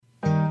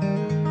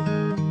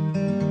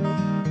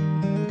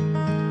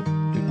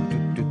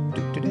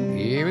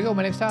show.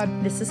 My name's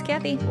Todd. This is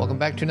Cathy. Welcome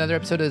back to another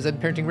episode of Zen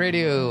Parenting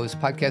Radio. It's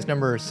podcast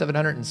number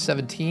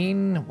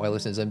 717. Why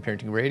listen to Zen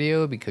Parenting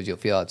Radio? Because you'll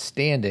feel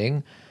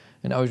outstanding.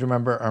 And always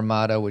remember our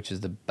motto, which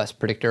is the best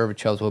predictor of a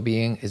child's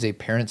well-being, is a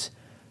parent's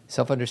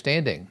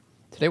self-understanding.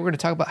 Today we're going to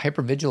talk about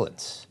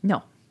hypervigilance.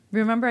 No.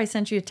 Remember I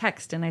sent you a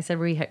text and I said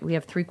we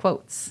have 3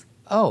 quotes.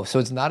 Oh, so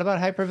it's not about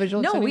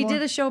hypervigilance No, anymore? we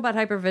did a show about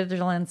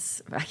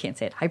hypervigilance. I can't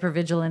say it.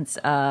 Hypervigilance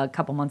a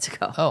couple months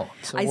ago. Oh.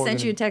 So I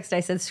sent you a text. I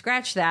said,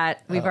 scratch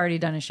that. We've already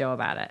done a show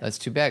about it. That's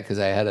too bad because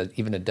I had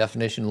even a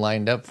definition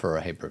lined up for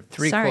a hyper.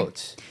 3 Sorry.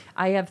 quotes.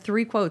 I have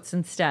 3 quotes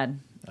instead.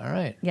 All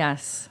right.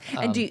 Yes.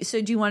 And do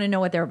you want to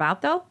know what they're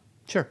about, though?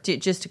 Sure.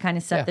 Just to kind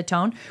of set the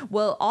tone.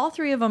 Well, all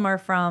 3 of them are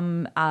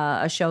from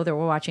a show that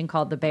we're watching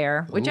called The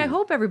Bear, which I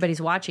hope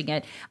everybody's watching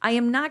it. I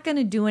am not going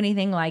to do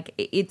anything like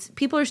it's.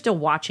 People are still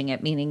watching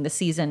it, meaning the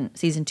season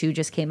 2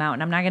 just came out,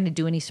 and I'm not going to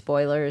do any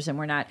spoilers. And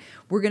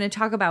we're going to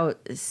talk about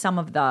some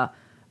of the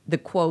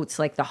quotes,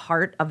 like the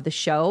heart of the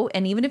show.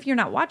 And even if you're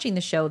not watching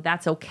the show,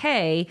 that's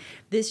okay.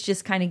 This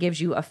just kind of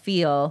gives you a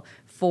feel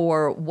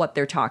for what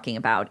they're talking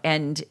about,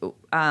 and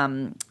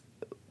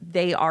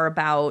they are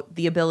about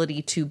the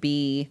ability to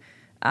be.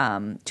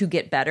 To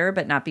get better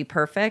but not be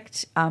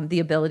perfect, the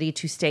ability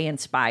to stay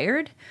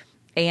inspired,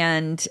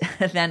 and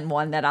then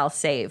one that I'll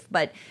save.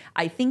 But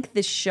I think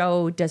the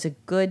show does a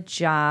good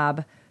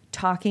job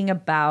talking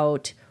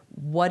about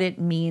what it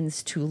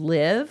means to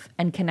live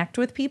and connect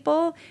with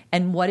people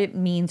and what it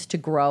means to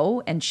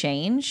grow and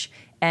change.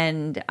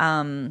 And,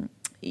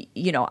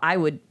 I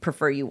would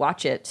prefer you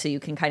watch it so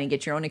you can kind of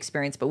get your own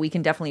experience, but we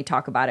can definitely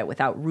talk about it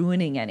without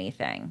ruining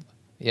anything.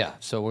 Yeah,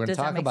 so we're going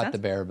to talk about sense? The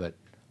bear, but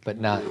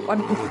not. I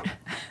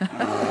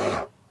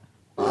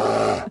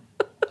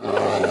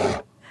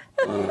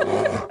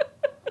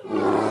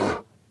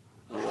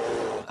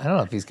don't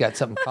know if he's got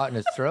something caught in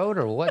his throat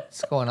or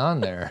what's going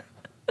on there.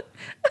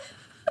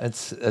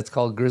 That's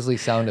called Grizzly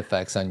Sound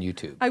Effects on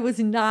YouTube. I was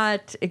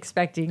not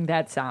expecting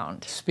that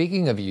sound.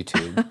 Speaking of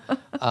YouTube,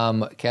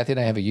 Cathy and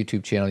I have a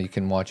YouTube channel. You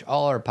can watch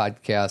all our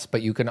podcasts,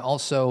 but you can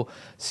also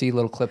see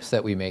little clips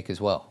that we make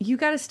as well. You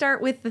got to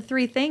start with the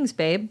 3 things,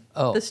 babe.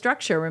 Oh. The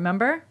structure,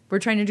 remember? We're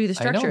trying to do the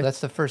structure. I know,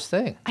 that's the first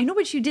thing. I know,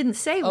 but you didn't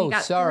say we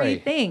got 3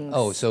 things.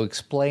 Oh, so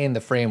explain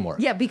the framework.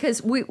 Yeah,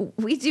 because we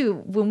do,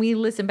 when we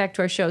listen back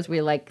to our shows,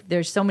 we're like,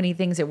 there's so many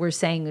things that we're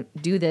saying,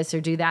 do this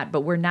or do that,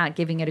 but we're not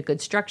giving it a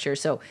good structure.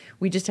 So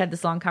we just had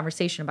this long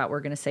conversation about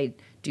we're going to say,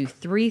 do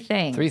 3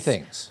 things. 3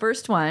 things.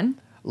 First one.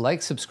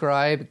 Like,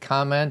 subscribe,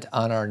 comment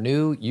on our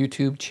new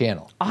YouTube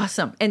channel.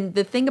 Awesome. And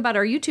the thing about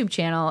our YouTube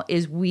channel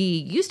is we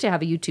used to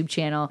have a YouTube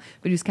channel,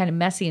 but it was kind of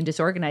messy and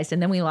disorganized,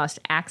 and then we lost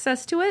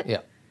access to it.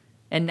 Yeah.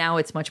 And now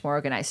it's much more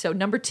organized. So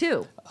number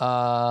 2.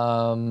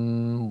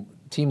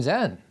 Team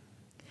Zen.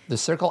 The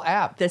Circle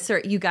app.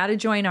 You got to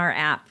join our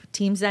app,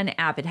 Team Zen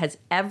app. It has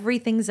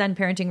everything Zen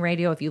Parenting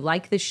Radio. If you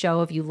like the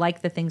show, if you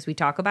like the things we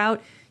talk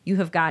about, you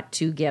have got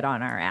to get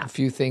on our app. A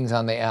few things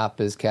on the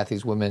app is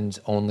Cathy's women's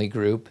only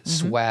group,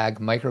 swag,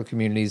 micro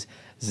communities,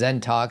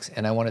 Zen Talks,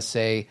 and I want to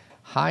say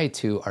hi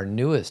to our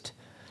newest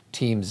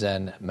Team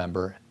Zen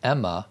member,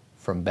 Emma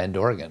from Bend,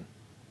 Oregon.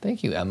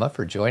 Thank you, Emma,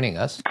 for joining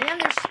us.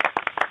 And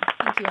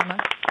thank you,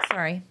 Emma.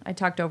 Sorry, I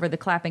talked over the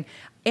clapping.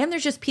 And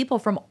there's just people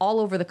from all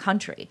over the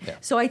country. Yeah.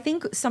 So I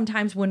think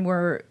sometimes when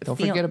we're Don't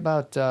forget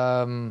about...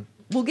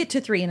 we'll get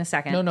to 3 in a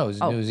second. No,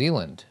 New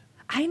Zealand.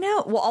 I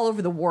know. Well, all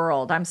over the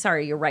world. I'm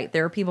sorry, you're right.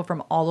 There are people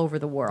from all over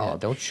the world. Yeah,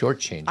 don't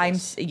shortchange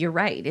us. You're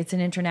right. It's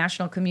an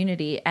international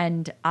community.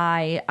 And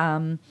I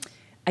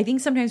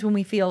think sometimes when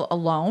we feel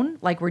alone,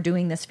 like we're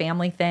doing this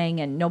family thing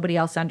and nobody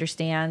else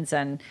understands,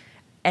 and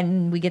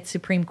we get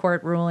Supreme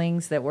Court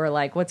rulings that we're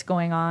like, what's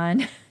going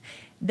on?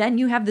 Then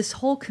you have this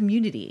whole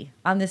community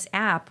on this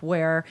app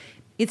where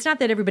it's not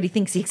that everybody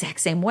thinks the exact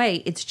same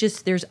way. It's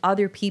just there's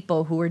other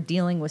people who are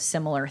dealing with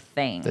similar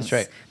things. That's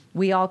right.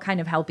 We all kind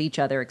of help each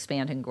other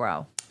expand and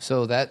grow.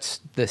 So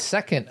that's the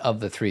second of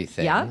the 3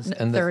 things. Yeah,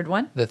 and third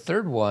one. The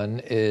third one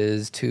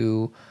is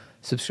to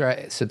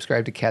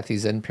subscribe to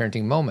Cathy's Zen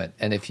Parenting Moment.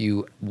 And if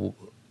you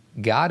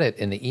got it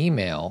in the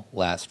email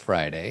last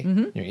Friday,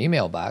 in your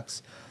email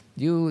box,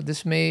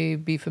 this may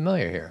be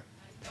familiar here.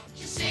 Don't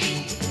you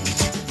see?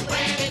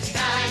 When it's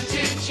time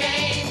to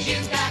change,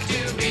 you've got to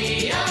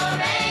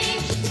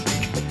rearrange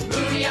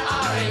who you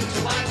are into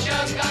what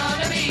you're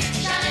gonna be.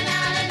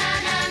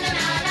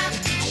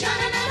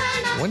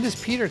 When does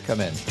Peter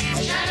come in?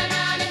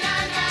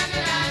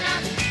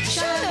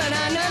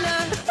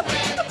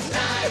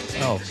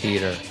 Oh,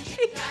 Peter.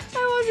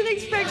 I wasn't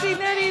expecting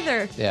that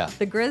either. Yeah.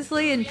 The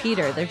Grizzly and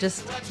Peter, they're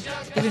just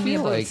giving me a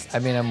boost.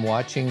 I'm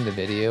watching the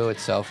video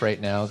itself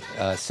right now.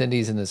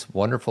 Cindy's in this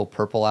wonderful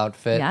purple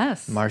outfit.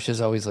 Yes.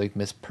 Marsha's always like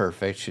Miss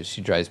Perfect.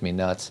 She drives me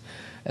nuts.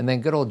 And then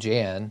good old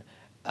Jan.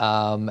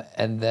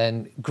 And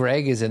then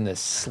Greg is in this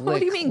slick... What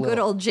do you mean good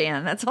old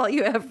Jan? That's all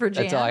you have for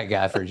Jan? That's all I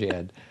got for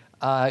Jan.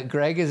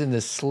 Greg is in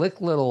this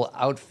slick little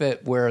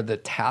outfit where the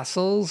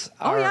tassels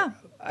are... Oh, yeah.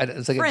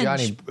 It's like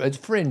Fringe. a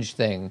fringe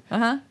thing.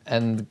 Uh-huh.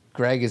 And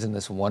Greg is in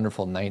this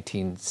wonderful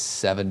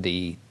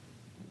 1970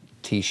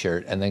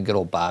 T-shirt, and then good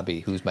old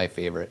Bobby, who's my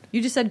favorite.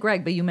 You just said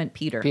Greg, but you meant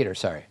Peter. Peter,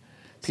 sorry.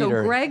 So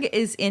Peter, Greg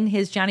is in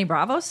his Johnny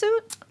Bravo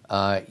suit?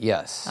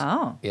 Yes.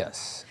 Oh.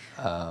 Yes.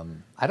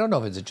 I don't know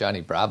if it's a Johnny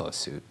Bravo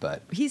suit,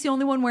 but He's the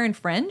only one wearing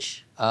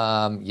fringe?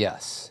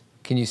 yes.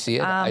 Can you see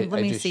it? Let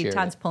me just see. shared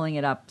Todd's it. pulling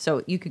it up,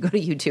 so you could go to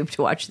YouTube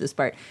to watch this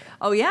part.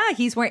 Oh yeah,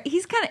 he's kind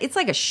of. It's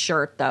like a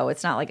shirt though.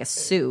 It's not like a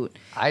suit.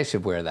 I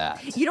should wear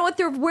that. You know what?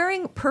 They're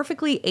wearing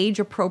perfectly age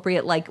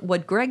appropriate. Like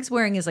what Greg's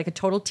wearing is like a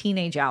total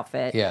teenage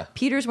outfit. Yeah.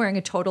 Peter's wearing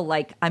a total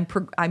like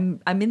I'm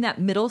in that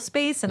middle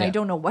space and I Yeah.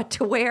 don't know what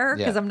to wear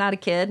because Yeah. I'm not a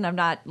kid and I'm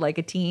not like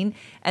a teen.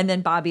 And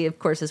then Bobby, of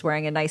course, is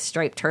wearing a nice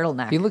striped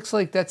turtleneck. He looks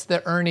like that's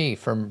the Ernie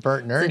from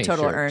Bert and Ernie. It's a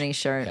total shirt. Ernie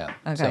shirt. Yeah.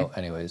 Okay. So,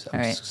 anyways, I'm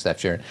All just right. step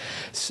sharing.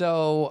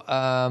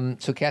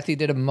 So Cathy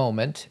did a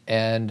moment,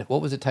 and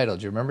what was it titled?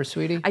 Do you remember,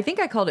 sweetie? I think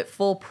I called it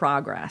Full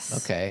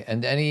Progress. Okay.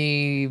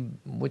 And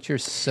what's your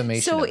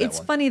summation? So of that it's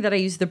one? funny that I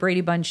use the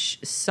Brady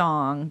Bunch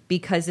song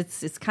because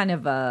it's kind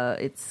of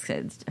it's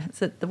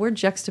the word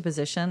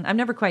juxtaposition. I'm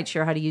never quite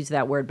sure how to use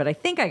that word, but I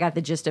think I got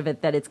the gist of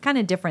it that it's kind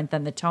of different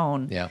than the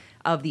tone Yeah.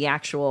 of the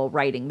actual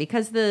writing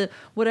because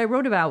what I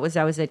wrote about was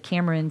I was at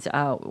Cameron's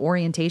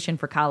orientation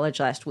for college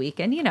last week,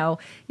 and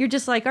you're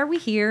just like, are we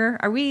here?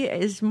 Are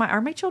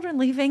my children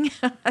leaving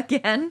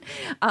again?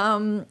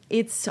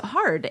 It's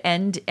hard,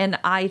 and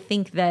I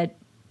think that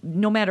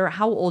no matter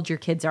how old your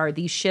kids are,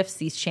 these shifts,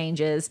 these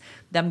changes,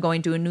 them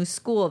going to a new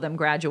school, them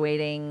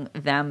graduating,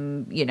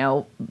 them,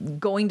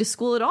 going to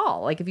school at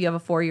all. Like if you have a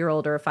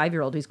 4-year-old or a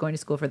 5-year-old who's going to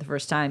school for the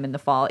first time in the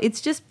fall, it's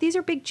just, these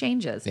are big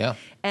changes. Yeah.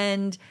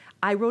 And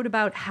I wrote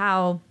about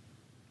how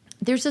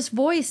there's this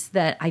voice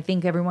that I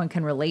think everyone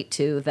can relate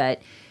to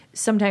that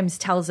sometimes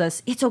tells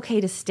us it's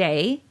okay to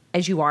stay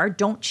as you are,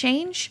 don't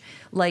change.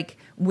 Like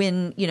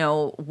when,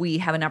 we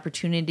have an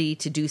opportunity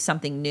to do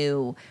something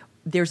new,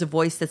 there's a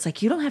voice that's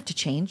like, you don't have to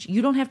change.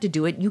 You don't have to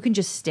do it. You can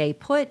just stay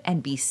put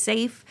and be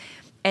safe.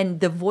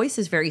 And the voice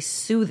is very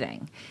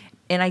soothing.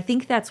 And I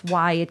think that's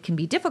why it can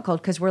be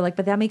difficult because we're like,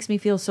 but that makes me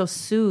feel so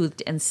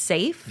soothed and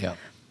safe. Yeah.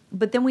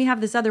 But then we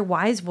have this other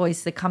wise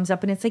voice that comes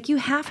up and it's like, you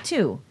have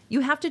to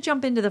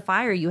jump into the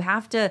fire. You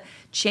have to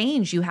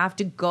change. You have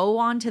to go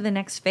on to the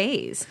next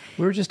phase.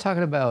 We were just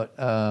talking about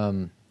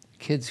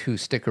kids who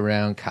stick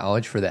around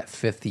college for that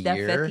fifth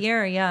year. That fifth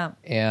year, yeah.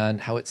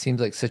 And how it seems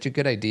like such a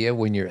good idea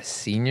when you're a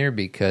senior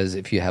because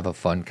if you have a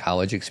fun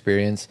college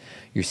experience,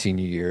 your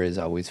senior year is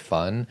always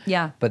fun.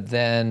 Yeah. But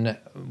then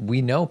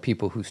we know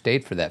people who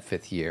stayed for that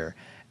fifth year.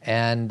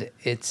 And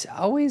it's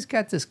always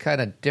got this kind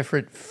of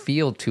different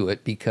feel to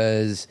it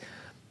because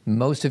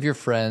most of your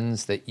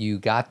friends that you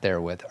got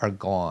there with are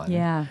gone.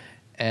 Yeah.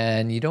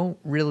 And you don't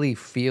really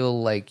feel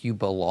like you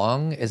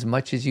belong as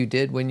much as you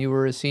did when you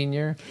were a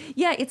senior.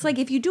 Yeah, it's like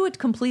if you do a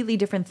completely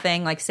different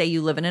thing, like say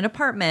you live in an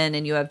apartment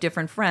and you have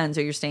different friends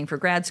or you're staying for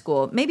grad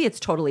school, maybe it's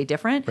totally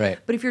different. Right.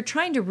 But if you're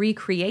trying to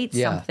recreate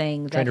Yeah,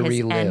 something trying that to has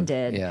relive,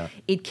 ended, yeah.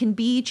 it can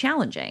be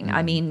challenging.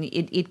 I mean,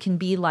 it can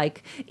be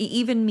like,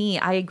 even me,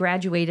 I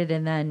graduated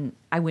and then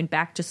I went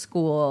back to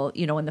school,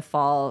 in the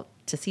fall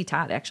to see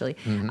Todd actually.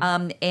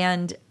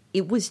 And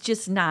it was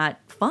just not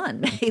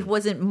fun. It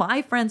wasn't,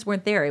 my friends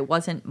weren't there. It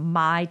wasn't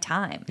my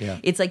time. Yeah.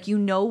 It's like,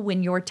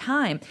 when your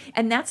time,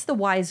 and that's the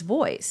wise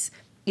voice.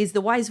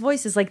 The wise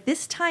voice is like,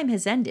 this time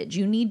has ended.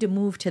 You need to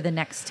move to the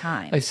next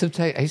time. I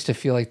used to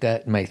feel like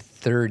that in my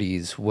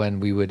 30s when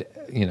we would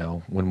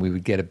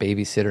get a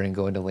babysitter and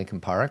go into Lincoln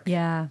Park.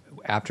 Yeah.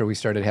 After we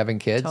started having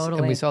kids. Totally.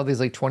 And we saw these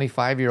like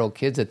 25-year-old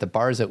kids at the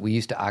bars that we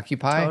used to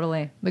occupy.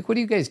 Totally. Like, what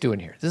are you guys doing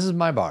here? This is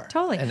my bar.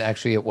 Totally. And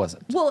actually it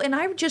wasn't. Well, and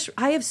I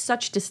have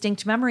such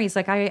distinct memories.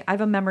 Like I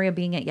have a memory of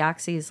being at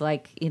Yaxie's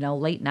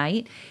late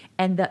night.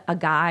 And a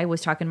guy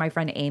was talking to my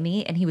friend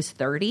Amy and he was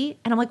 30.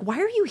 And I'm like, why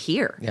are you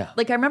here? Yeah.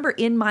 Like I remember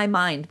in my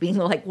mind being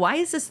like, why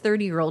is this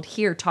 30-year-old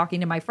here talking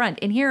to my friend?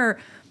 And here,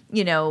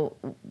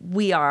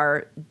 we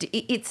are,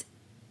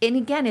 and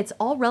again, it's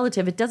all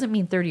relative. It doesn't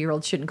mean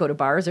 30-year-olds shouldn't go to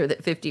bars or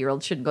that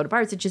 50-year-olds shouldn't go to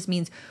bars. It just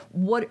means,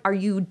 what are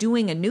you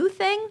doing a new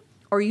thing?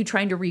 Or are you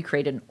trying to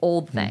recreate an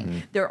old thing? Mm-hmm.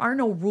 There are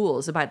no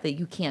rules about that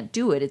you can't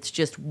do it. It's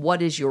just,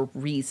 what is your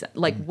reason?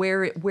 Like,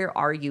 Mm-hmm. where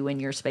are you in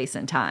your space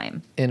and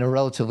time? In a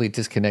relatively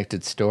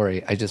disconnected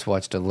story, I just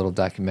watched a little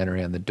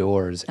documentary on the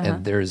Doors,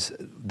 and there's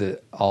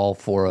all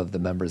 4 of the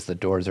members of the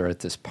Doors are at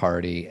this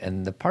party,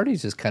 and the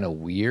party's just kind of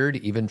weird,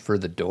 even for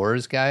the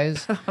Doors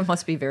guys. It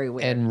must be very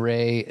weird. And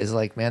Ray is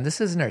like, man,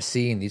 this isn't our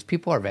scene. These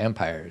people are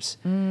vampires.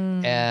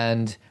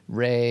 And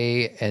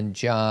Ray and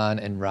John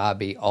and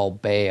Robbie all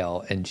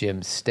bail, and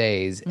Jim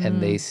stays.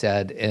 And they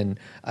said, and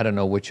I don't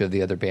know which of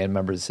the other band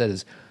members said,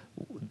 is,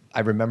 I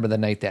remember the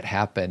night that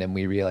happened, and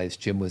we realized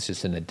Jim was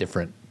just in a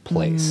different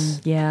place.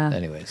 yeah.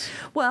 Anyways.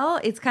 Well,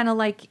 it's kind of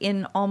like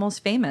in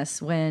Almost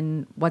Famous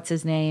when, what's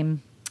his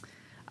name?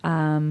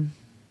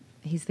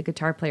 He's the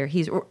guitar player.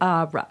 He's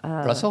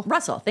Russell?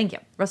 Russell, thank you.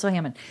 Russell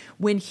Hammond.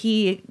 When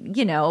he,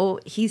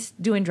 he's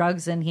doing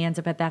drugs and he ends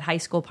up at that high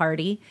school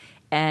party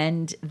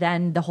And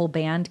then the whole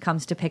band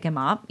comes to pick him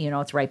up. You know,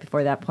 it's right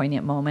before that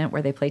poignant moment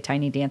where they play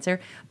Tiny Dancer.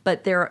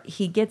 But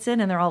he gets in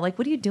and they're all like,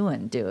 what are you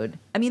doing, dude?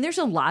 I mean, there's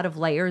a lot of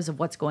layers of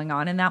what's going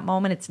on in that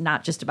moment. It's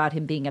not just about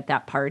him being at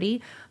that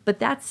party, but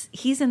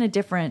he's in a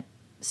different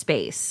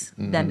space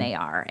than they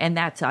are. And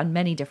that's on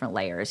many different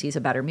layers. He's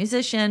a better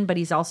musician, but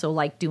he's also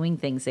like doing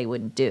things they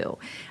wouldn't do.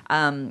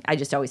 I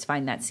just always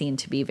find that scene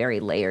to be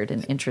very layered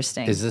and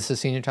interesting. Is this the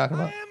scene you're talking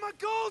about? I am a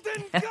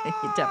golden god!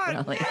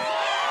 Definitely.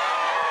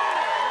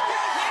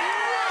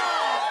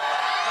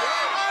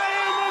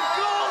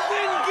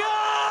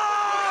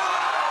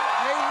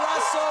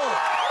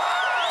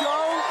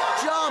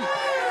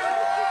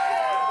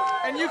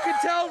 And you can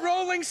tell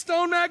Rolling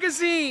Stone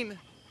magazine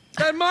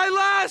that my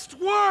last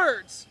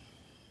words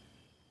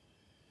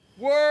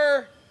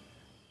were...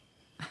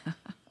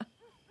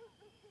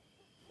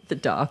 The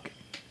dog.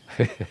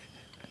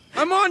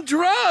 I'm on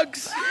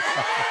drugs!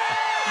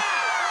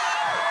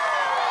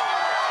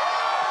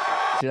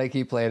 Should I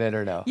keep playing it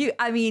or no?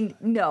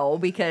 No,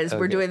 because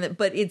we're Okay. doing that,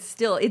 but it's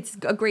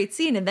a great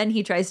scene. And then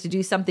he tries to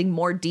do something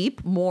more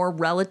deep, more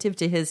relative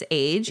to his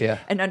age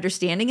and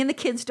understanding, and the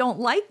kids don't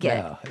like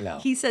it. No.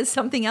 He says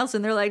something else,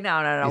 and they're like,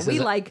 no.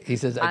 He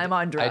says, I'm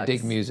on drugs. I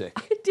dig music.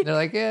 They're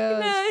like, yeah,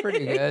 that's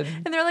pretty good.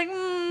 And they're like,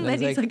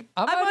 and he's like,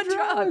 I'm on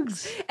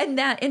drugs. And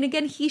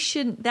again,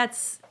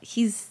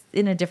 he's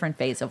in a different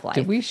phase of life.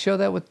 Did we show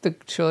that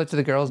to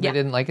the girls? Yeah. They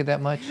didn't like it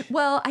that much?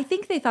 Well, I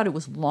think they thought it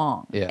was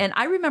long. Yeah. And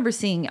I remember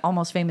seeing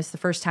Almost Famous the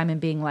first time and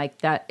being like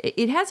that.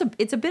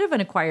 It's a bit of an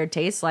acquired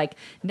taste. Like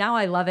now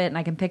I love it and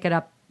I can pick it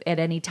up at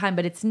any time,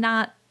 but it's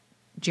not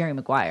Jerry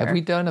Maguire. Have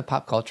we done a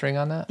pop culturing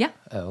on that? Yeah.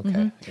 Oh,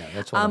 okay. Yeah,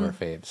 that's one of our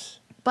faves.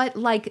 But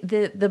like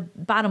the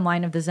bottom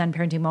line of the Zen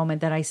parenting moment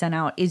that I sent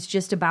out is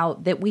just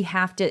about that we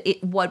have to,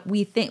 what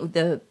we think,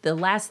 the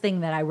last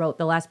thing that I wrote,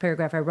 the last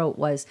paragraph I wrote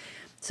was,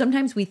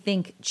 sometimes we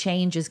think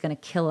change is going to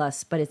kill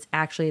us, but it's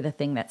actually the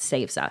thing that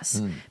saves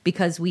us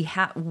because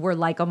we're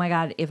like, oh my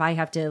God, if I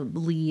have to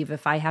leave,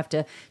 if I have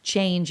to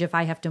change, if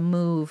I have to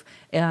move,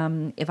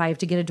 if I have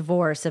to get a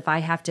divorce, if I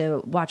have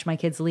to watch my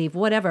kids leave,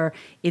 whatever,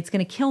 it's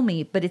going to kill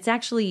me. But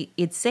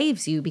it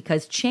saves you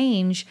because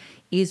change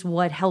is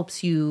what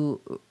helps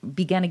you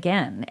begin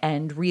again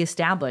and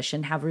reestablish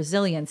and have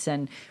resilience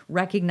and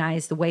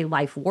recognize the way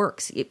life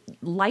works.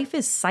 Life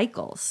is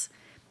cycles.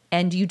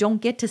 And you don't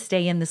get to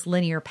stay in this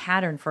linear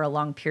pattern for a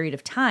long period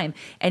of time.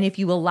 And if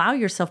you allow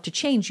yourself to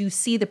change, you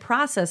see the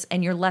process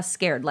and you're less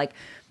scared. Like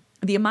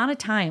the amount of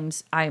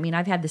times,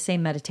 I've had the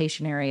same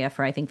meditation area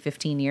for I think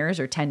 15 years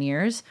or 10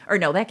 years. Or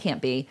no, that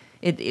can't be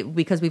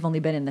because we've only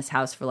been in this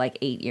house for like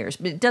 8 years.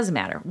 But it doesn't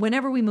matter.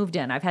 Whenever we moved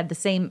in, I've had the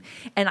same.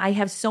 And I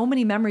have so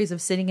many memories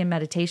of sitting in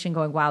meditation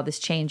going, wow, this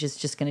change is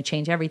just going to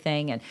change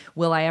everything. And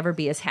will I ever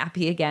be as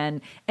happy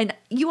again? And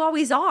you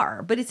always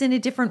are, but it's in a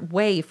different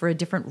way for a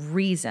different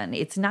reason.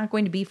 It's not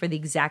going to be for the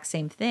exact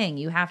same thing.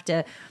 You have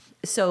to.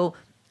 So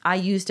I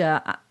used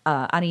a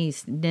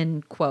Annie's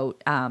Nin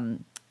quote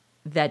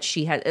that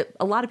she had.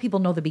 A lot of people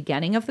know the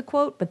beginning of the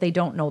quote, but they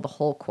don't know the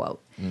whole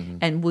quote.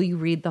 And will you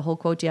read the whole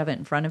quote? Do you have it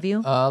in front of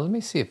you? Let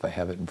me see if I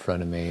have it in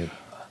front of me.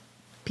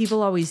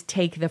 People always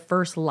take the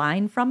first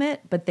line from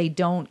it, but they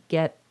don't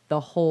get the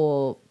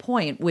whole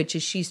point, which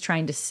is she's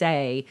trying to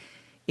say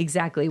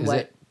exactly Is what.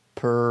 it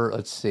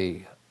let's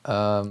see.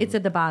 It's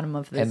at the bottom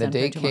of this. And the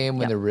day came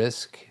when the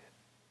risk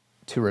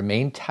to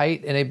remain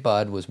tight in a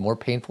bud was more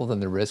painful than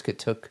the risk it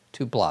took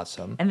to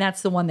blossom. And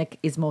that's the one that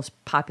is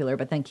most popular,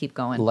 but then keep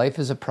going. Life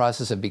is a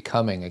process of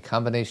becoming, a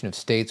combination of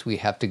states we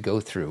have to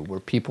go through. Where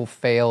people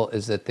fail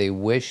is that they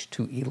wish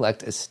to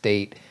elect a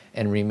state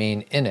and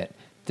remain in it.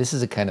 This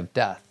is a kind of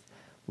death.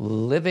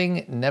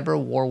 Living never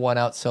wore one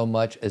out so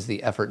much as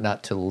the effort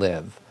not to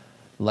live.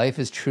 Life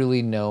is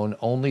truly known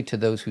only to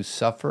those who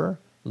suffer,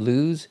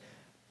 lose,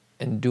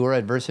 endure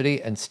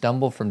adversity, and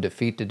stumble from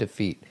defeat to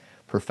defeat.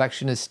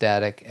 Perfection is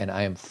static, and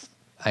I am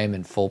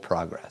in full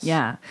progress.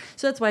 Yeah.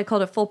 So that's why I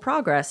called it full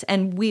progress.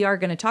 And we are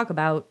going to talk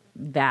about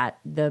that,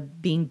 the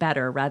being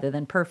better rather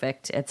than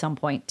perfect at some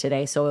point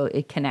today. So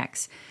it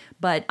connects.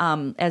 But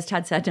as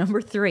Todd said,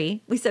 number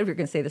 3, we said we were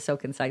going to say this so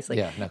concisely.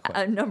 Yeah, not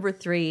quite. Number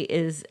 3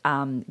 is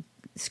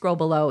scroll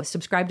below,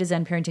 subscribe to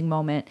Zen Parenting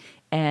Moment.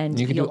 And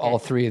You can do you'll all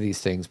get 3 of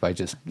these things by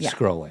just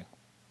scrolling.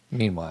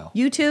 Meanwhile.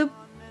 YouTube.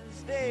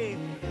 They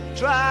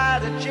try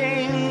to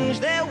change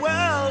their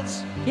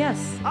worlds,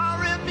 Yes.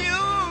 are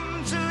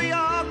immune to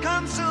your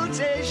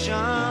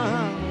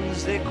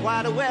consultations. They're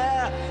quite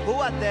aware of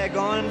what they're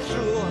going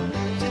through.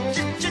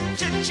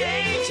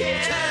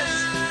 Changes.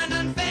 Turn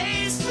and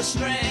face the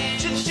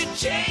strange.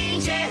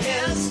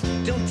 Changes.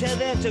 Don't tell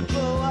them to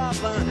grow up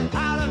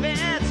out of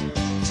it.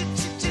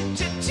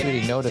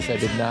 Maybe notice I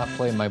did not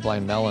play my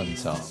Blind Melon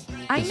song.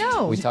 I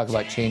know. We talk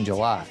about change a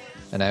lot,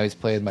 and I always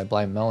played my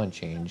Blind Melon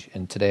change,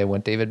 and today I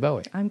went David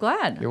Bowie. I'm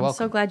glad. You're I'm welcome.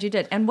 so glad you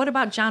did. And what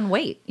about John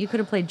Waite? You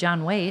could have played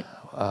John Waite.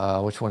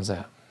 Which one's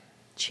that?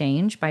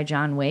 Change by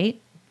John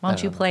Waite. Why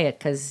don't you play it?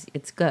 Because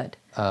it's good.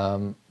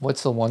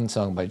 What's the one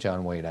song by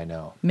John Waite I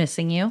know?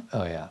 Missing You.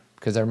 Oh, yeah,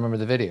 because I remember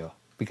the video,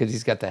 because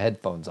he's got the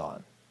headphones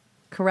on.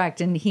 Correct.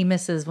 And he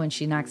misses when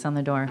she knocks on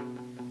the door.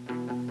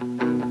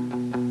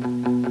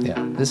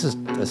 This is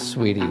a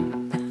sweetie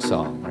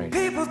song, right?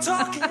 People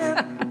talking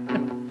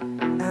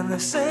and they're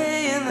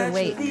saying But that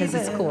wait, because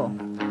it's cool.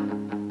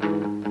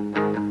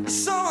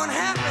 so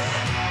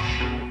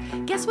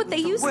unhappy. Guess what they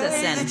use Way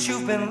this that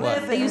you've been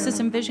What? living. in? They use this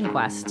in Vision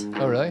Quest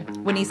Oh, really?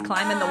 when he's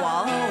climbing the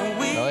wall.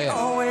 We Oh, yeah.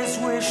 always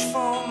wish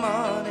for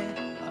money.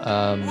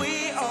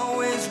 We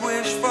always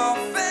wish for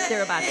fame.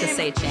 They're about to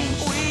say change.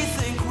 We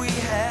think we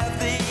have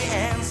the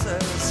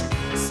answers.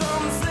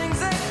 Some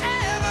things ain't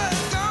ever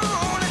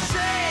gonna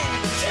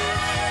change.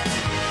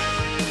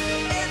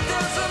 It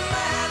doesn't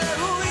matter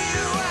who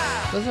you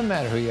are. Doesn't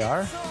matter who you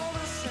are.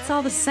 It's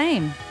all the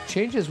same.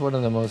 Change is one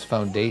of the most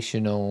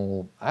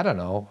foundational, I don't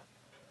know,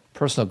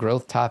 personal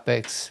growth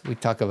topics. We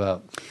talk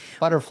about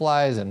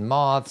butterflies and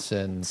moths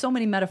and So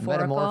many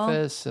metaphorical.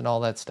 metamorphosis and all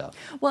that stuff.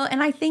 Well,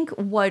 and I think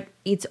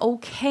it's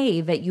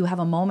okay that you have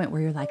a moment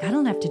where you're like, I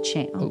don't have to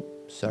change. Oh,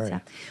 sorry.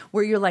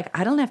 Where you're like,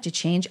 I don't have to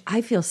change.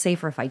 I feel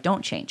safer if I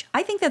don't change.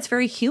 I think that's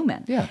very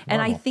human. Yeah,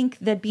 And I normal. think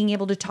that being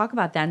able to talk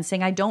about that and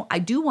saying, I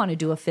do want to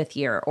do a 5th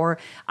year, or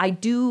I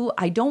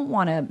don't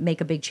want to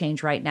make a big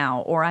change right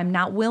now, or I'm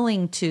not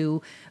willing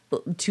to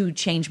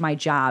change my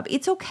job.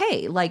 It's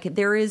okay. Like,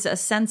 there is a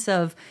sense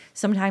of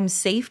sometimes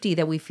safety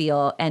that we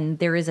feel, and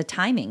there is a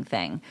timing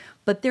thing.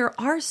 But there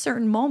are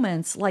certain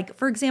moments, like,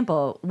 for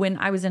example, when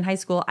I was in high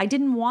school, I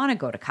didn't want to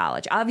go to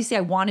college. Obviously,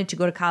 I wanted to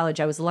go to college.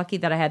 I was lucky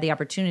that I had the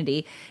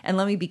opportunity. And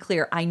let me be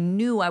clear, I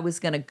knew I was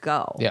going to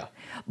go. Yeah.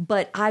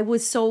 But I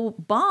was so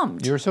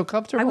bummed. You were so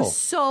comfortable. I was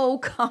so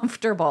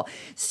comfortable.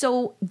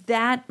 So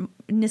that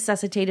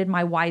necessitated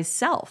my wise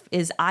self.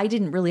 Is I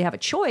didn't really have a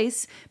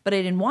choice, but I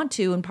didn't want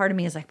to. And part of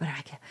me is like, but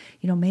I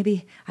can,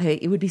 maybe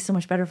it would be so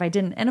much better if I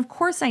didn't. And of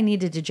course, I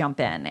needed to jump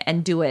in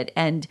and do it.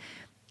 And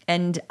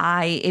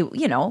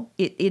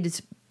it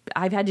is.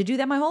 I've had to do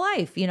that my whole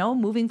life.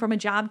 Moving from a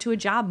job to a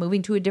job,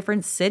 moving to a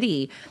different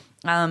city.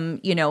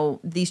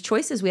 These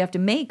choices we have to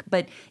make,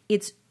 but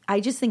it's. I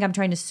just think I'm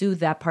trying to soothe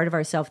that part of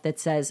ourselves that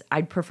says,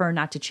 I'd prefer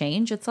not to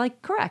change. It's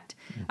like, correct.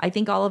 I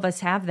think all of us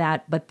have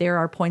that, but there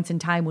are points in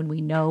time when we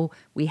know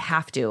we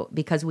have to,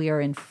 because we are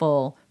in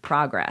full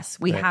progress.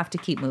 We Right. have to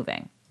keep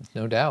moving.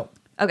 No doubt.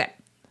 Okay.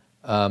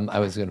 I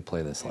was going to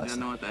play this I last don't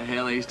know night. what the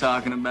hell he's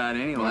talking about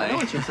anyway. I know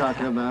what you're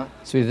talking about.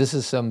 Sweetie, this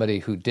is somebody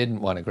who didn't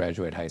want to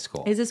graduate high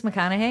school. Is this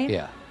McConaughey?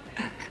 Yeah.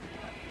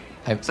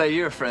 Say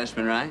you're a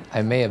freshman, right?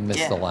 I may have missed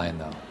Yeah. the line,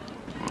 though.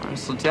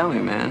 So tell me,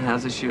 man,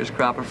 how's this year's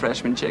crop of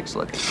freshman chicks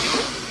looking?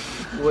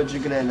 What,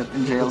 you're gonna end up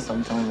in jail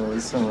sometime really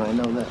soon, I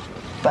know that.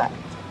 Fact.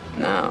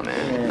 No,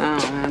 man. Yeah.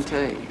 No, man, I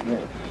tell you.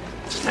 Yeah.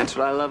 That's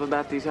what I love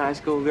about these high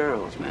school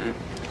girls, man.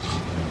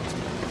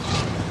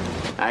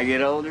 I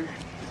get older,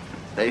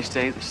 they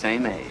stay the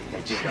same age.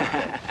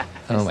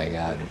 Oh, my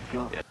God.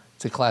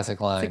 It's a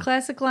classic line. It's a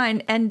classic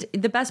line. And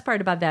the best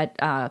part about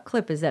that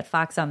clip is that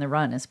Fox on the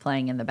Run is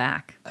playing in the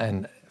back.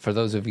 And for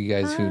those of you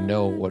guys who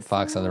know what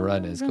Fox on the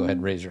Run is, go ahead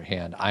and raise your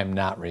hand. I'm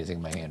not raising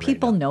my hand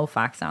People right now. know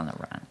Fox on the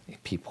Run.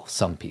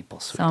 Some people.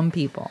 Sweetie. Some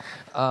people.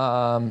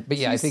 But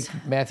yeah, I think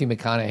Matthew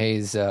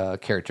McConaughey's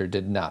character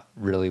did not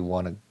really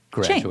want to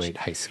graduate Change.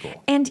 high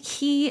school. And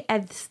he,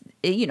 and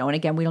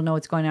again, we don't know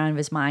what's going on in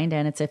his mind,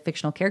 and it's a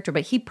fictional character,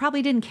 but he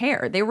probably didn't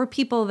care. There were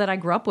people that I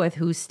grew up with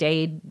who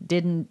stayed,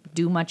 didn't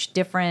do much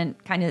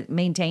different, kind of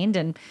maintained,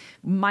 and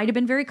might have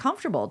been very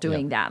comfortable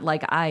doing that.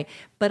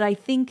 But I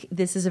think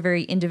this is a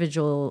very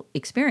individual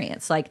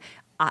experience. Like,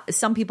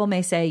 some people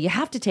may say, you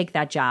have to take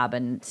that job,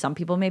 and some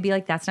people may be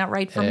like, that's not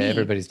right for me.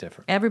 Everybody's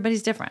different.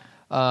 Everybody's different.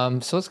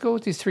 So let's go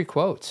with these 3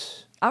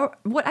 quotes.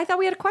 What I thought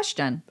we had a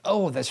question.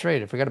 Oh, that's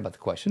right. I forgot about the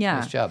question. Yeah.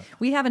 Nice job.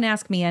 We have an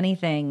Ask Me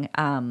Anything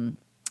on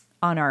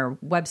our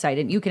website,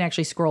 and you can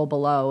actually scroll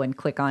below and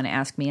click on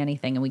Ask Me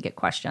Anything, and we get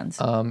questions.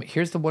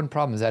 Here's the one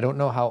problem is I don't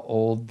know how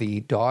old the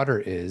daughter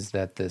is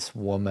that this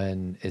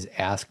woman is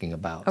asking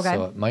about. Okay.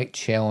 So it might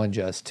challenge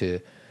us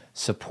to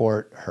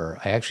support her.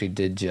 I actually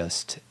did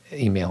just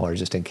email her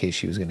just in case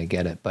she was going to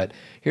get it. But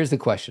here's the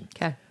question.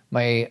 Okay.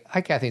 Hi,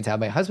 Kathy and Todd.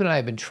 My husband and I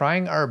have been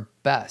trying our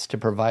best to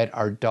provide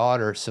our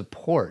daughter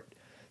support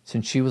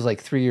since she was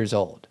like 3 years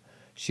old.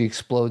 She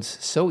explodes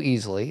so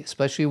easily,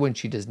 especially when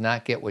she does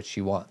not get what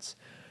she wants.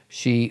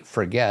 She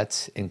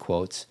forgets, in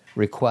quotes,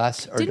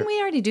 requests. Didn't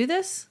we already do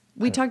this?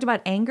 We talked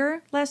about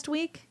anger last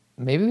week.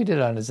 Maybe we did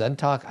it on a Zen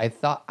Talk.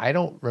 I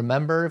don't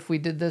remember if we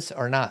did this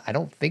or not. I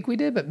don't think we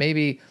did, but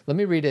maybe, let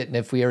me read it, and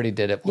if we already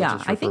did it, we'll just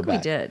refer I think back.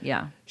 we did,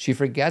 yeah. She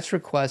forgets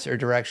requests or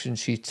directions.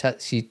 She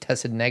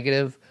tested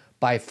negative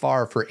by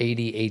far for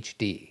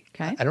ADHD.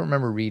 Okay. I don't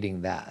remember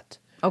reading that.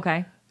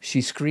 Okay.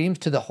 She screams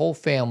to the whole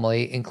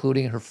family,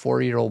 including her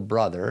 4-year-old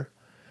brother.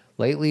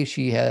 Lately,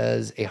 she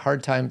has a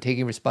hard time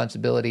taking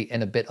responsibility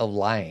and a bit of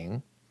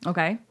lying.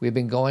 Okay. We've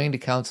been going to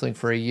counseling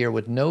for a year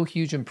with no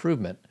huge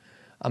improvement.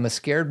 I'm a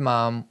scared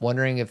mom,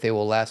 wondering if they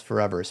will last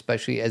forever,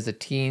 especially as the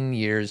teen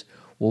years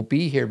will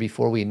be here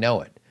before we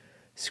know it.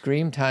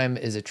 Screen time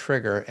is a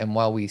trigger, and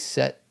while we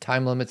set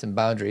time limits and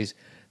boundaries,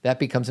 that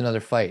becomes another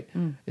fight.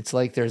 It's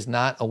like there's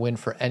not a win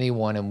for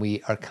anyone, and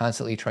we are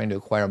constantly trying to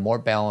acquire more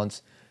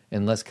balance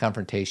and less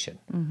confrontation.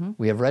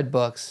 We have read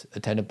books,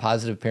 attended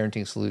positive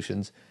parenting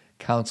solutions,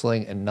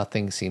 counseling, and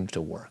nothing seems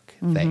to work.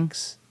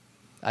 Thanks.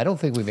 I don't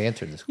think we've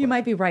answered this question. You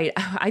might be right.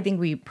 I think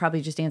we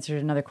probably just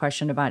answered another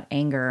question about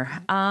anger.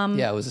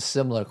 Yeah, it was a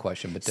similar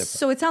question, but different.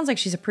 So it sounds like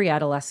she's a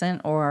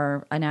pre-adolescent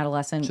or an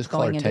adolescent Just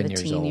call going her into 10 the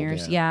years teen old,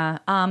 years. yeah.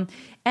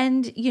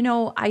 And, you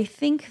know, I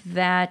think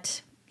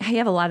that I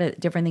have a lot of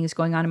different things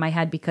going on in my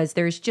head because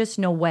there's just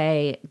no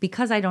way,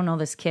 because I don't know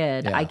this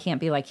kid, Yeah. I can't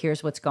be like,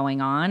 here's what's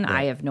going on.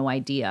 I have no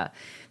idea.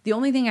 The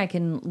only thing I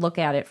can look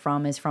at it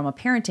from is from a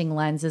parenting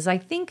lens is I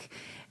think,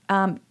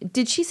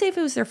 did she say if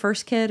it was their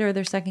first kid or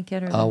their second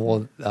kid?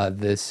 Or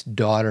This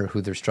daughter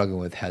who they're struggling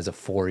with has a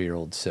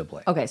 4-year-old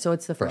sibling. Okay, so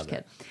it's the first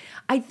Brother. kid.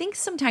 I think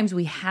sometimes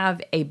we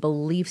have a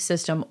belief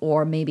system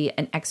or maybe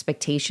an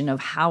expectation of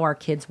how our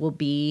kids will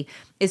be,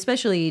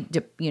 especially,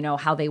 you know,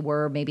 how they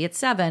were maybe at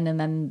 7 and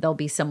then they'll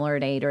be similar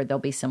at 8 or they'll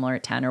be similar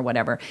at 10 or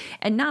whatever.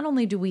 And not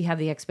only do we have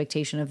the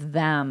expectation of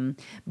them,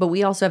 but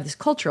we also have this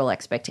cultural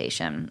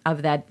expectation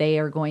of that they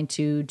are going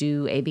to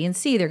do A, B, and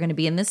C. They're going to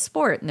be in this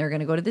sport and they're going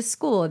to go to this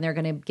school and they're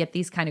going to get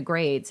these kind of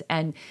grades.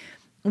 And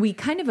we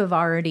kind of have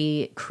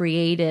already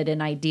created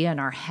an idea in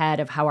our head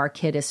of how our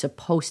kid is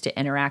supposed to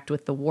interact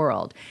with the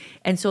world.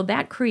 And so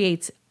that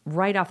creates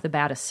right off the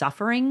bat a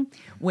suffering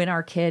when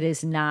our kid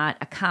is not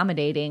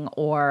accommodating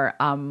or,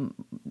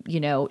 you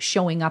know,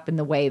 showing up in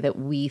the way that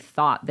we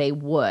thought they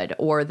would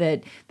or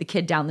that the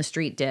kid down the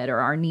street did or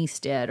our niece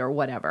did or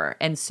whatever.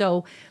 And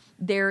so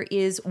there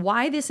is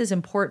why this is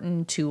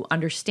important to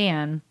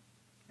understand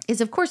is,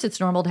 of course, it's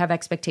normal to have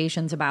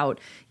expectations about,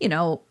 you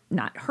know,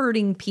 not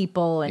hurting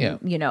people and,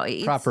 you know,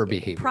 proper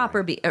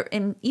behavior.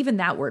 And even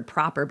that word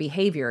proper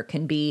behavior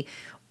can be,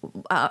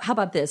 how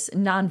about this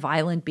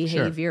nonviolent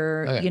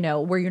behavior, Sure. Okay. you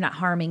know, where you're not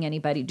harming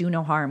anybody, do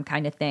no harm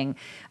kind of thing.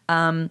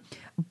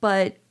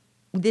 But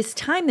this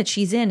time that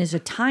she's in is a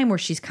time where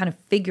she's kind of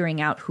figuring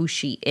out who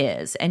she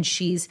is. And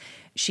she's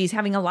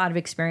having a lot of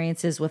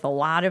experiences with a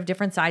lot of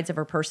different sides of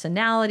her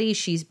personality.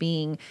 She's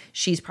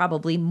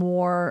probably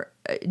more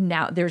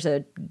now there's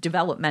a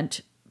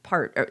development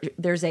part, or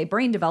there's a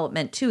brain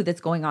development too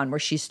that's going on where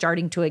she's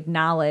starting to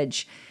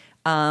acknowledge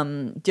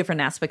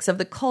different aspects of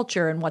the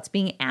culture and what's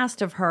being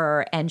asked of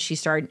her. And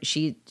she's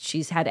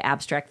had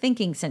abstract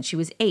thinking since she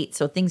was 8.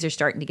 So things are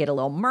starting to get a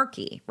little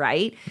murky,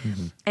 right?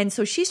 Mm-hmm. And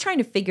so she's trying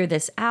to figure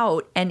this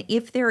out. And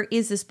if there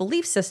is this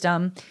belief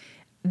system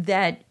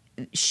that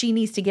she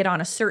needs to get on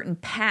a certain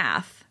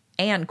path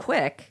and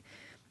quick,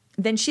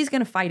 then she's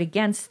going to fight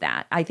against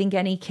that. I think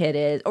any kid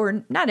is,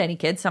 or not any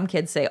kid, some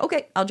kids say,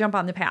 okay, I'll jump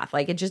on the path.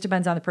 Like it just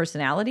depends on the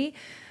personality.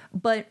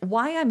 But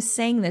why I'm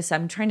saying this,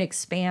 I'm trying to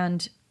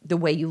expand the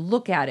way you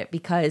look at it,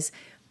 because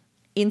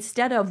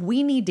instead of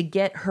we need to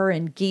get her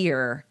in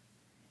gear,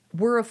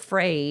 we're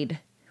afraid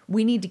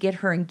we need to get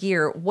her in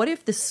gear. What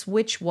if the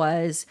switch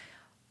was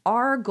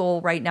our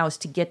goal right now is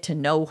to get to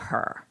know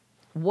her?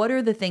 What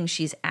are the things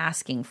she's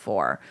asking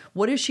for?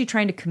 What is she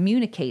trying to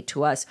communicate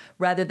to us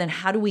rather than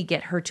how do we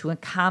get her to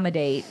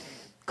accommodate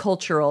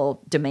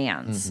cultural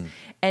demands? Mm-hmm.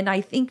 And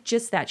I think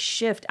just that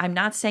shift, I'm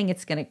not saying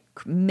it's going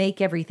to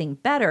make everything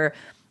better,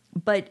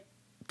 but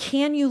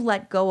can you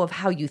let go of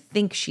how you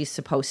think she's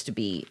supposed to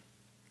be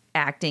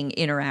acting,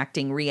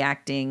 interacting,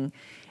 reacting,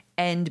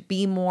 and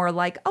be more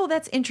like, oh,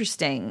 that's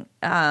interesting.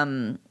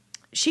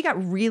 She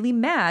got really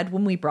mad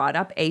when we brought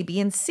up A, B,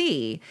 and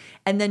C.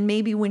 And then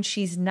maybe when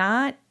she's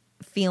not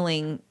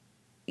feeling,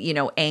 you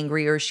know,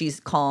 angry or she's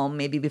calm,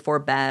 maybe before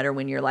bed or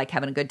when you're like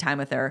having a good time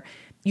with her,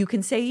 you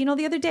can say, you know,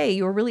 the other day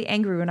you were really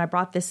angry when I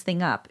brought this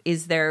thing up.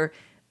 Is there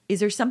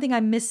something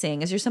I'm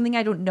missing? Is there something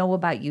I don't know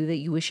about you that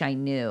you wish I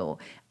knew?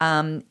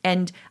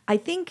 And I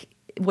think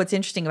what's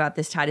interesting about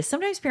this, Todd, is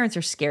sometimes parents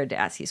are scared to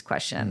ask these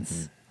questions.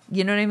 Mm-hmm.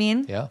 You know what I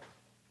mean? Yeah.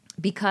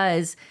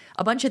 Because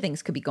a bunch of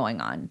things could be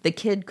going on. The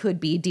kid could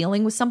be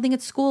dealing with something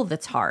at school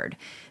that's hard.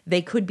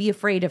 They could be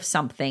afraid of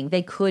something.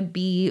 They could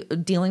be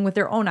dealing with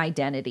their own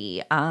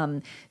identity.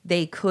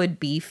 They could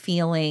be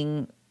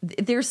feeling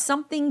there's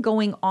something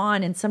going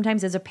on. And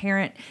sometimes as a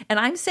parent, and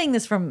I'm saying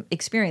this from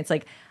experience,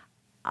 like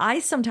I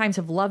sometimes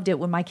have loved it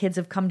when my kids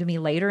have come to me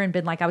later and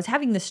been like, I was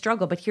having this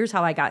struggle, but here's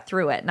how I got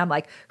through it. And I'm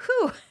like,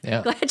 whew,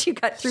 glad you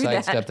got through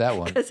Sidestep that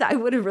one. Because I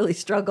would have really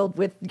struggled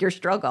with your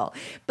struggle.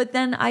 But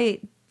then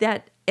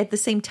at the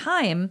same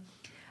time,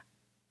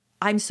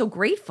 I'm so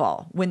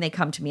grateful when they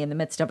come to me in the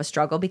midst of a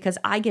struggle because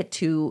I get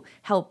to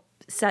help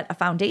set a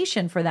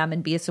foundation for them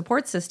and be a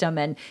support system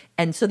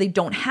and so they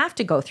don't have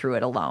to go through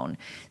it alone.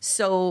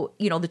 So,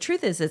 you know, the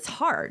truth is it's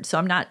hard. So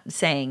I'm not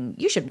saying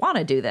you should want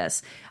to do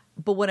this.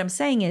 But what I'm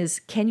saying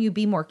is, can you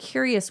be more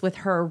curious with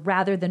her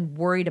rather than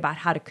worried about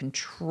how to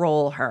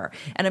control her?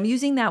 And I'm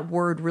using that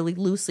word really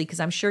loosely because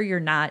I'm sure you're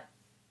not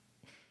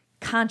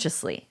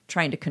consciously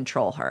trying to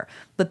control her.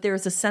 But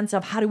there's a sense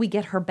of how do we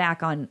get her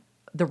back on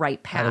the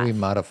right path? How do we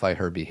modify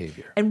her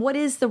behavior? And what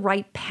is the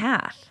right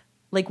path?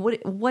 Like,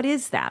 what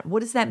is that?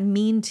 What does that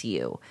mean to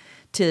you?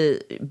 To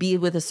be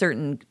with a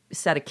certain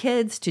set of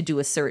kids, to do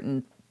a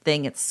certain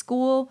thing at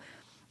school?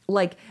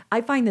 Like,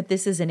 I find that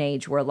this is an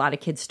age where a lot of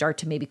kids start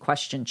to maybe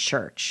question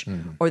church,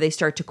 or they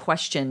start to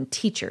question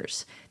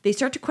teachers. They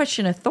start to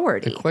question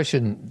authority. They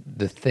question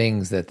the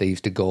things that they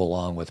used to go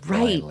along with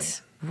blindly.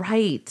 Right.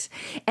 Right.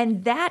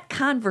 And that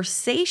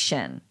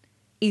conversation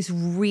is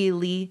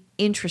really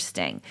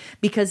interesting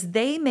because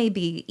they may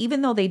be,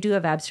 even though they do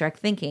have abstract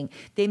thinking,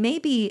 they may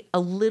be a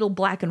little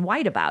black and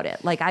white about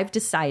it. Like, I've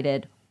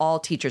decided all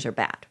teachers are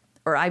bad,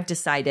 or I've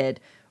decided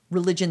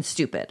religion's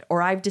stupid,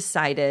 or I've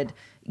decided,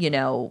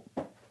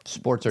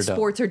 Sports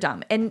are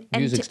dumb. And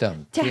music's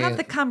dumb. To have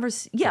the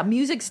conversation,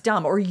 music's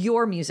dumb, or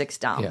your music's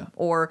dumb,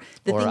 or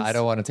I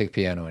don't want to take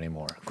piano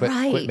anymore.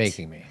 Quit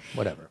making me.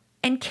 Whatever.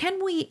 And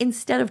can we,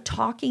 instead of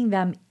talking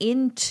them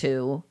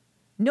into,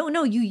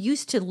 no, you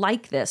used to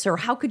like this, or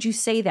how could you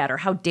say that, or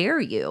how dare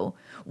you,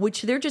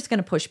 which they're just going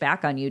to push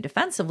back on you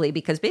defensively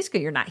because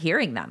basically you're not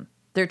hearing them.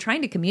 They're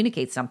trying to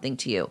communicate something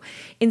to you.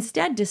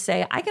 Instead, to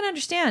say, I can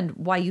understand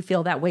why you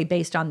feel that way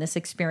based on this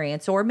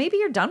experience, or maybe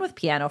you're done with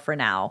piano for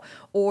now,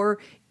 or,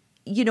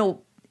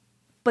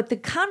 but the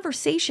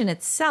conversation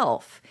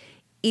itself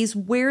is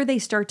where they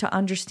start to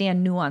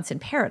understand nuance and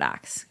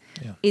paradox.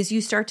 Yeah. Is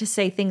you start to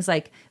say things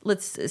like,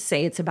 let's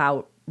say it's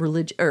about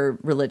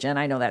religion.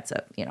 I know that's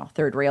a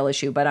third rail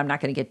issue, but I'm not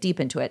going to get deep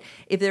into it.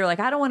 If they're like,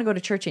 I don't want to go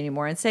to church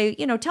anymore, and say,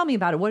 tell me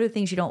about it. What are the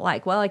things you don't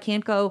like? Well, I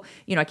can't go,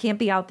 I can't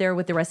be out there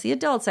with the rest of the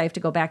adults. I have to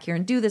go back here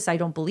and do this. I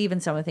don't believe in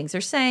some of the things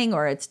they're saying,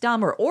 or it's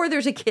dumb, or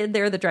there's a kid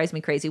there that drives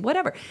me crazy,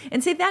 whatever.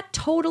 And say, that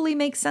totally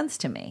makes sense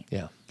to me.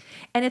 Yeah.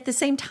 And at the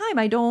same time,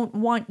 I don't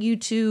want you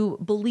to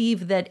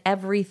believe that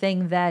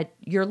everything that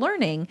you're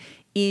learning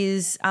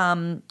is,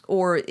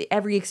 or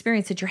every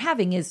experience that you're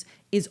having is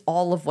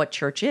all of what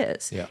church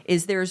is. Yeah.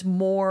 Is there's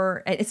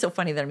more, and it's so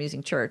funny that I'm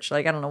using church.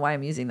 Like, I don't know why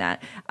I'm using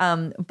that.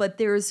 But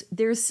there's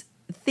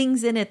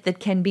things in it that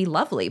can be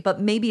lovely,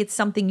 but maybe it's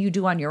something you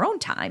do on your own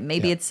time.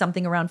 Maybe it's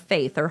something around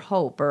faith or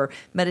hope or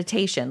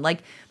meditation.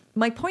 Like,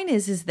 my point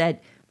is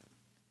that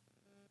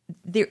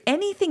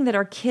anything that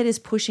our kid is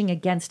pushing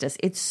against us,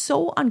 it's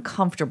so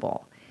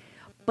uncomfortable.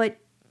 But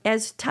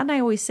as Todd and I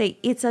always say,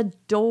 it's a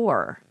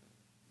door.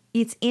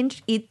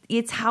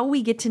 It's how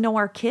we get to know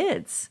our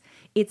kids.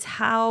 It's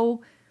how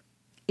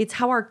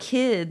our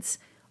kids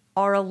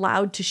are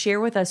allowed to share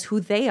with us who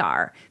they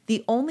are.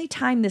 The only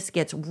time this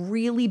gets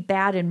really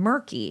bad and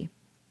murky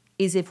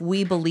is if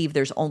we believe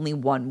there's only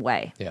one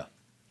way. Yeah.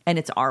 And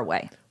it's our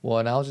way. Well,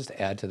 and I'll just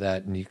add to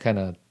that, and you kind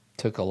of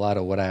took a lot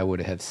of what I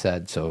would have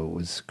said, so it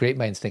was great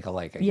minds think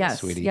alike, I guess,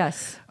 sweetie.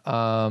 Yes.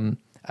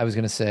 I was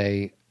going to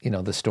say,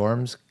 the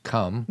storms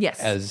come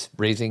as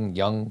raising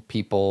young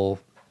people,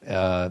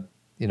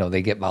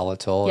 they get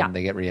volatile and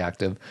they get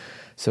reactive.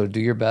 So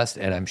do your best,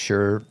 and I'm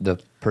sure the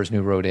person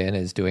who wrote in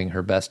is doing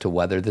her best to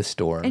weather the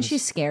storms. And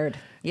she's scared.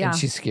 Yeah. And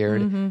she's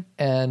scared. Mm-hmm.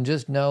 And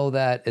just know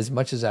that as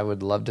much as I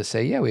would love to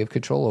say, we have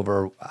control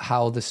over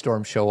how the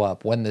storms show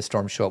up, when the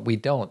storms show up, we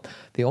don't.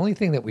 The only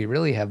thing that we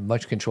really have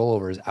much control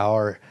over is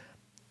our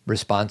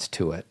response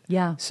to it.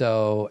 Yeah.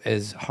 So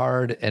as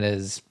hard and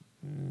as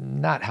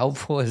not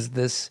helpful as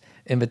this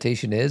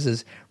invitation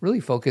is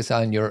really focus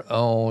on your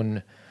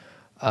own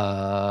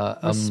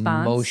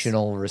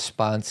emotional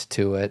response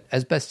to it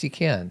as best you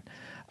can.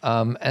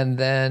 And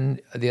then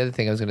the other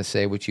thing I was going to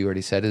say, which you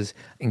already said, is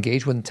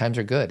engage when times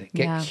are good.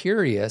 Get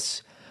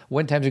curious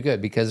when times are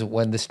good, because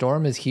when the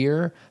storm is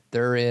here,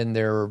 they're in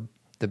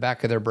the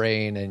back of their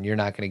brain, and you're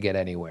not going to get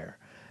anywhere.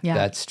 Yeah.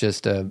 That's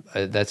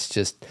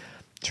just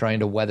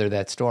trying to weather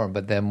that storm.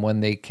 But then when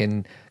they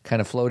can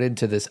kind of float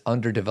into this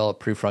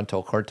underdeveloped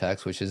prefrontal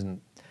cortex, which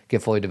isn't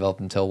get fully developed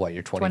until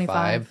you're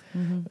 25.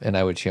 Mm-hmm. And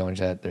I would challenge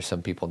that there's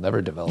some people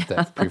never develop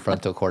that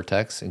prefrontal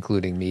cortex,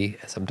 including me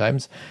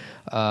sometimes.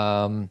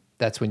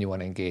 That's when you want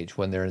to engage,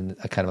 when they're in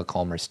a kind of a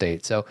calmer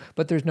state. So,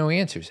 but there's no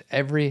answers.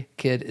 Every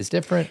kid is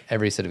different.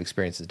 Every set of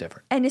experience is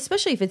different. And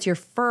especially if it's your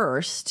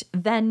first,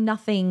 then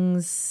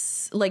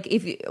nothing's like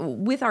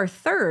with our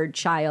third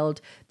child,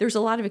 there's a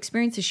lot of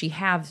experiences she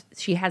has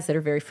that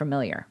are very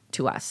familiar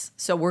to us.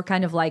 So we're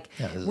kind of like,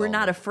 we're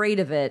not afraid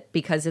of it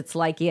because it's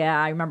like,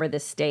 I remember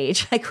this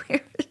stage. Like we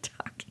were talking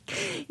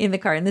in the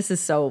car, and this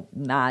is so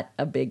not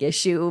a big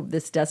issue.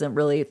 This doesn't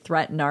really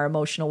threaten our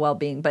emotional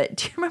well-being. But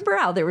do you remember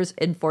how there was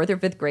in 4th or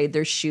 5th grade,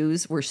 their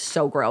shoes were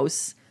so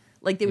gross?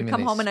 Like they would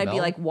come home and I'd be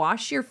like,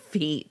 wash your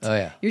feet. Oh,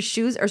 yeah. Your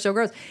shoes are so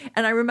gross.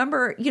 And I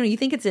remember, you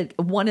think it's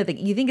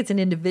you think it's an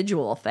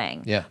individual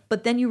thing. Yeah.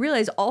 But then you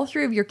realize all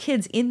 3 of your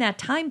kids in that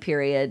time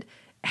period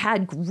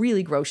had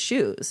really gross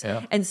shoes.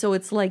 Yeah. And so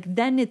it's like,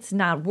 then it's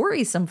not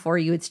worrisome for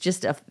you. It's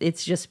just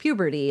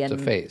puberty and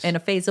a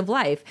phase of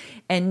life.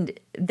 And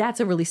that's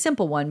a really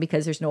simple one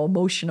because there's no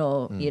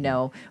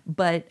emotional,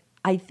 but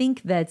I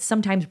think that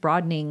sometimes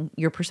broadening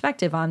your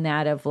perspective on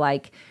that of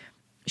like,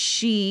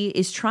 she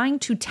is trying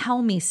to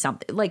tell me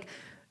something. Like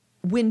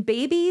when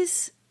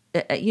babies,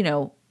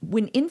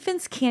 when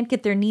infants can't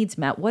get their needs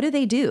met, what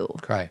do?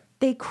 Cry.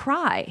 They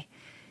cry.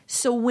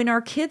 So when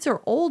our kids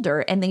are older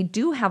and they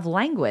do have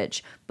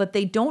language, but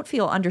they don't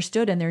feel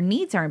understood and their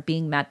needs aren't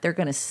being met, they're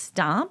going to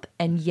stomp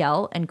and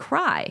yell and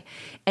cry.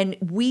 And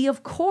we,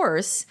 of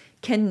course,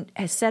 can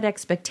set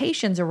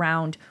expectations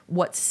around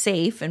what's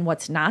safe and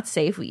what's not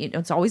safe.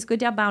 It's always good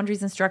to have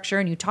boundaries and structure,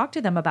 and you talk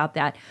to them about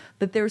that.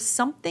 But there's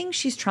something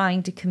she's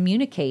trying to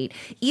communicate,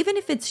 even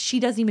if it's she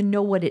doesn't even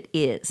know what it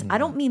is. I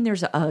don't mean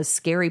there's a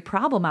scary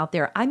problem out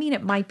there. I mean,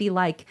 it might be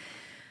like,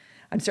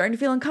 I'm starting to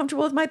feel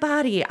uncomfortable with my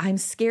body. I'm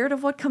scared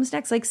of what comes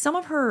next. Like some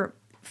of her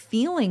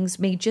feelings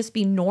may just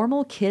be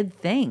normal kid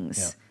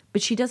things,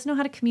 but she doesn't know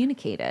how to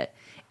communicate it.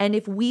 And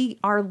if we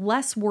are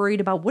less worried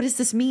about what does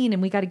this mean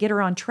and we got to get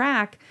her on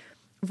track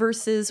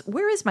versus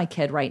where is my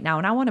kid right now?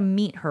 And I want to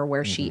meet her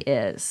where she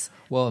is.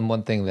 Well, and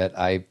one thing that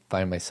I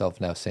find myself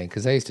now saying,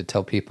 because I used to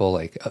tell people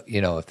like,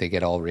 if they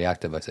get all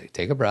reactive, I say,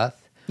 take a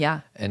breath.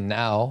 Yeah. And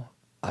now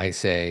I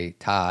say,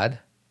 Todd,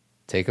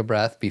 take a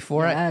breath.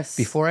 Before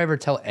I ever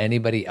tell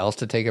anybody else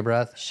to take a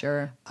breath,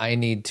 Sure. I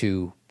need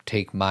to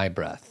take my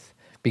breath.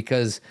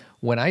 Because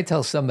when I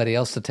tell somebody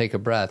else to take a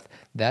breath,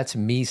 that's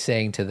me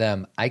saying to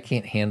them, I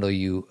can't handle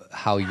you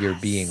how you're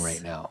being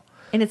right now.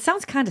 And it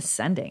sounds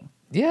condescending.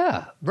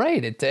 Yeah,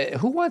 right.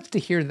 Who wants to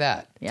hear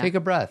that? Yeah. Take a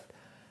breath.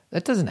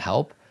 That doesn't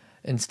help.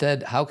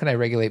 Instead, how can I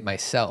regulate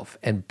myself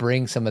and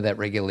bring some of that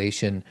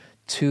regulation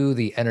to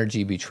the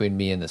energy between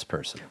me and this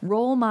person?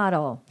 Role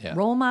model, Yeah.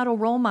 role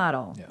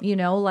model.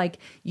 Yeah. Like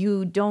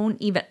you don't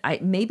even,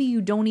 maybe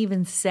you don't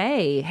even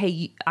say,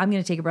 hey, I'm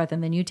going to take a breath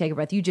and then you take a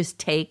breath. You just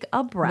take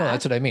a breath. No,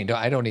 that's what I mean.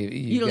 I don't even.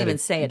 You don't even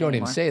say it You don't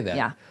anymore. even say that.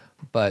 Yeah.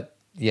 But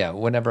yeah,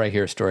 whenever I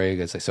hear a story,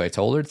 it's like, so I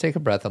told her to take a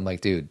breath. I'm like,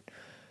 dude,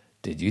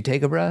 did you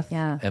take a breath?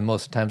 Yeah. And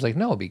most of the times, like,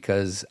 no,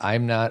 because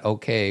I'm not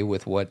okay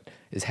with what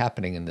is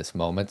happening in this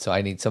moment. So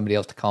I need somebody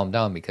else to calm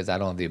down because I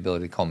don't have the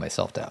ability to calm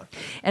myself down.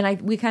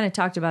 And we kind of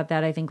talked about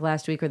that, I think,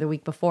 last week or the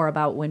week before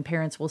about when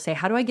parents will say,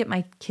 how do I get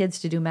my kids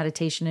to do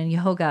meditation and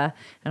yoga?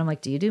 And I'm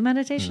like, do you do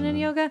meditation and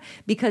yoga?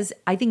 Because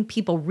I think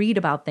people read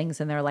about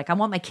things and they're like, I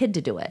want my kid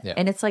to do it. Yeah.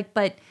 And it's like,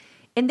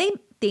 and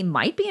they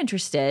might be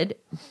interested,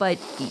 but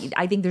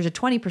I think there's a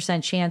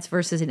 20% chance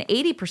versus an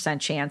 80%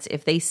 chance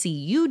if they see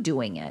you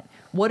doing it.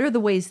 What are the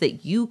ways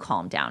that you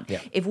calm down?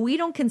 Yeah. If we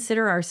don't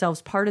consider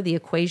ourselves part of the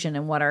equation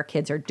and what our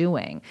kids are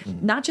doing,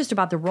 not just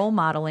about the role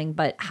modeling,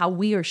 but how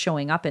we are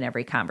showing up in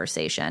every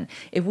conversation.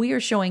 If we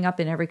are showing up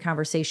in every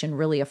conversation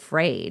really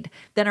afraid,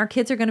 then our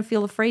kids are going to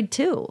feel afraid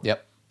too.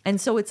 Yep. And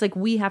so it's like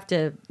we have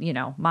to,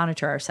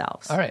 monitor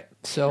ourselves. All right.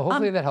 So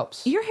hopefully that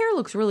helps. Your hair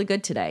looks really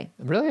good today.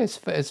 Really,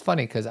 it's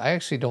funny because I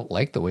actually don't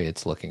like the way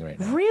it's looking right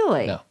now.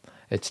 Really? No.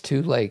 It's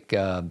too like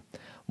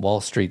Wall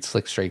Street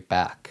slick straight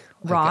back.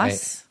 Like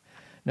Ross?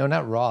 no,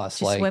 not Ross.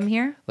 Do you swim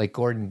here? Like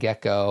Gordon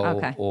Gekko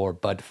Okay. or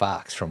Bud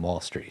Fox from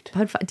Wall Street.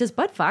 Does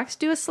Bud Fox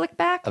do a slick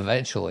back?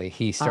 Eventually,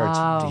 he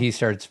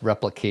starts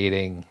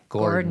replicating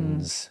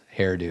Gordon's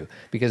hairdo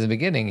because in the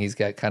beginning he's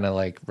got kind of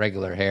like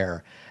regular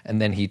hair,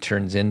 and then he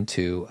turns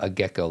into a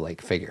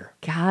gecko-like figure.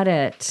 Got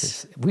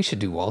it. We should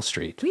do Wall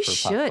Street. We for pop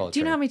should. Do you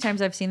culture. know how many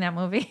times I've seen that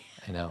movie?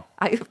 I know.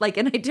 I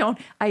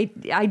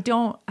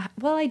don't.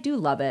 Well, I do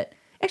love it.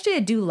 Actually, I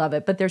do love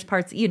it, but there's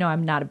parts.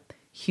 I'm not a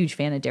huge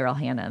fan of Daryl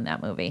Hannah in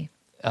that movie.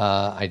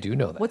 I do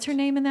know that. What's her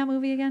name in that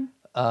movie again?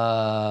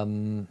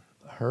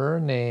 Her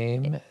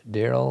name,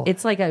 Daryl.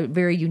 It's like a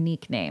very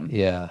unique name.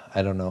 Yeah,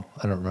 I don't know.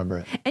 I don't remember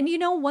it. And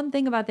one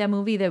thing about that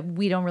movie that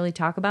we don't really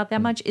talk about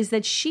that much is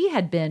that she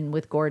had been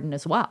with Gordon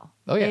as well.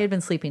 Oh, yeah. They had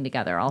been sleeping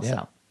together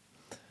also.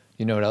 Yeah.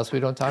 You know what else we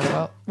don't talk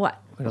about?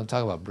 What? We don't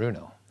talk about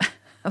Bruno.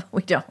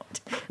 We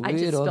don't. I We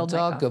just don't spilled my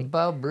talk coffee.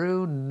 about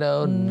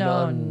Bruno.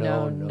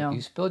 No.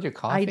 You spilled your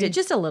coffee? I did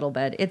just a little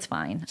bit. It's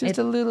fine. Just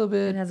a little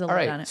bit. It has a All lid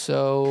right, on it.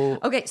 so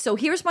Okay, so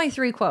here's my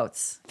 3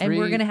 quotes, and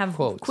we're 3 going to have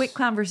quotes. quick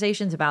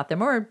conversations about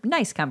them, or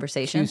nice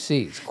conversations.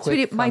 QCs, quick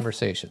Sweetie,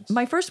 conversations.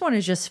 My first one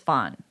is just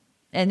fun,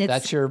 and it's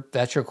That's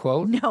your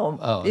quote? No,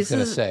 Oh, I was this going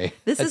to is- say.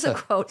 this is That's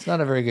a quote. It's not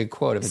a very good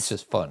quote if it's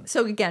just fun.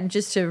 So again,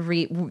 just to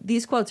read,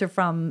 these quotes are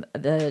from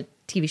the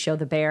TV show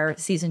The Bear,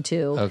 season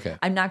 2. Okay.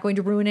 I'm not going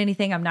to ruin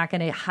anything. I'm not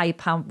going to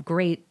hype how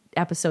great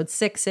episode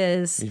 6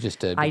 is. You just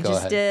did, but I go just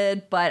ahead.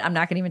 did, but I'm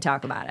not going to even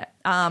talk about it.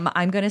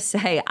 I'm going to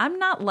say I'm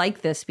not like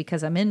this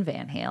because I'm in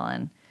Van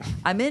Halen.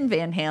 I'm in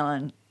Van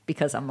Halen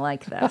because I'm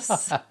like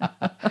this.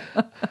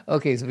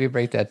 Okay, so we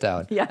break that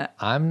down. Yeah.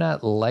 I'm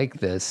not like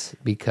this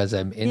because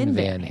I'm in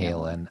Van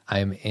Halen.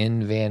 I'm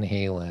in Van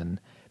Halen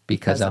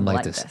because I'm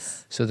like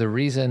this. So the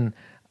reason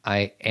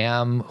I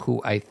am who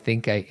I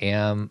think I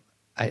am,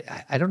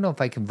 I don't know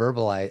if I can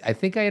verbalize. I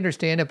think I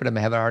understand it, but I'm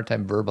having a hard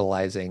time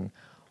verbalizing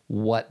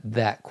what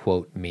that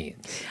quote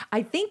means.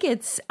 I think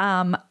it's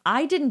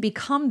I didn't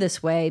become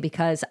this way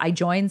because I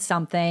joined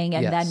something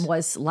and Yes. then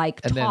was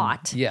like And then-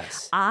 taught.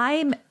 yes.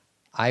 I'm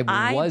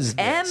I was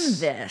am this.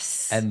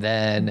 this. And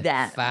then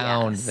That,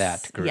 found yes.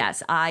 that group.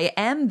 Yes, I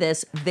am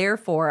this,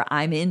 therefore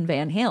I'm in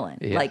Van Halen.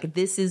 Yeah. Like,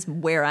 this is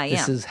where I am.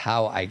 This is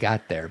how I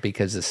got there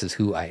because this is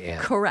who I am.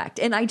 Correct.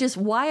 And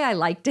why I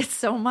liked it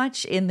so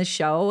much in the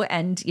show,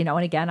 and, and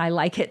again, I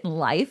like it in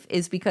life,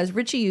 is because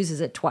Richie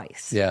uses it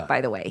twice, Yeah. by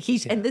the way.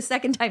 And the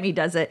second time he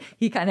does it,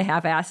 he kind of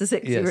half-asses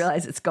it because he Yes.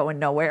 realizes it's going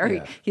nowhere.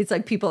 Yeah. He's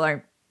like,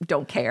 people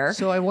don't care.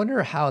 So I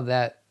wonder how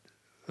that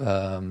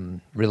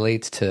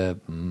relates to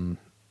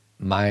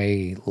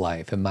my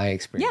life and my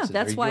experiences. Yeah,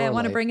 that's or why I your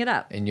want to life bring it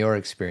up. And your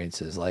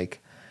experiences.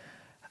 Like,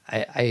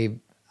 I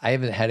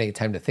haven't had any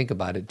time to think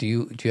about it. Do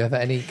you have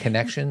any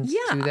connections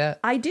to that?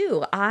 I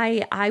do.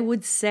 I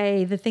would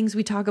say the things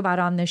we talk about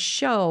on this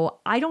show,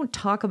 I don't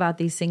talk about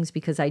these things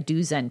because I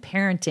do Zen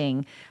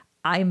parenting.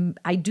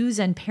 I do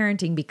Zen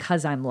parenting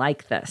because I'm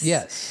like this.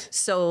 Yes.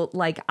 So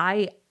like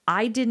I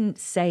didn't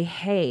say,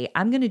 hey,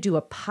 I'm going to do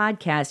a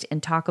podcast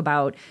and talk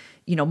about,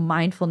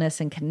 mindfulness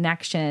and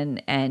connection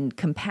and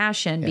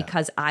compassion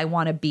because I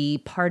want to be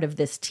part of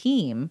this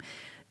team.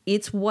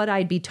 It's what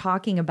I'd be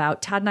talking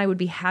about. Todd and I would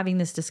be having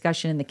this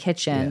discussion in the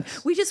kitchen.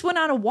 Yes. We just went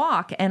on a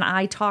walk and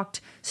I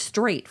talked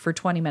straight for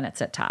 20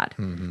 minutes at Todd,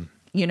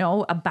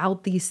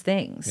 about these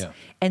things. Yeah.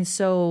 And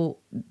so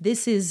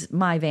this is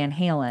my Van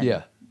Halen.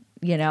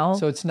 Yeah.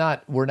 So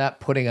we're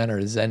not putting on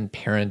our Zen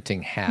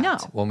parenting hat No.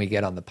 when we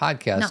get on the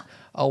podcast. No.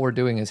 All we're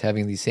doing is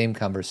having these same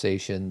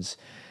conversations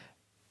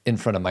in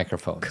front of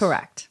microphones.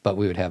 Correct. But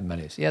we would have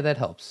menus. Yeah, that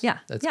helps. Yeah.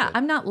 That's yeah. good.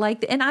 I'm not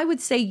like, and I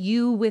would say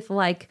you with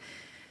like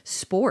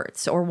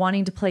sports or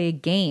wanting to play a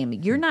game,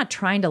 you're not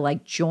trying to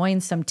like join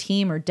some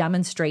team or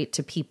demonstrate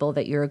to people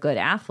that you're a good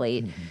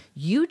athlete.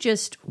 You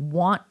just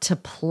want to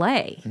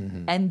play.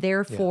 And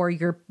therefore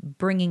you're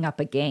bringing up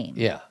a game.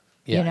 Yeah.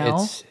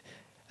 Yeah.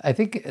 I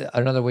think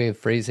another way of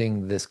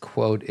phrasing this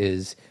quote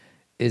is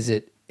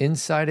it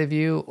inside of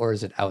you or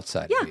is it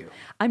outside of you?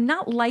 I'm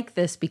not like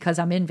this because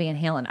I'm in Van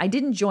Halen. I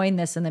didn't join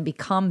this and then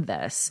become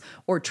this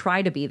or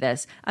try to be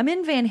this. I'm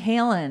in Van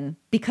Halen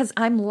because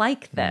I'm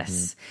like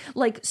this.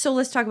 So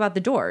let's talk about the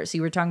Doors.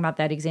 You were talking about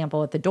that example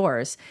with the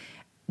Doors.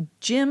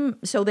 Jim,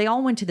 so they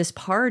all went to this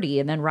party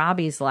and then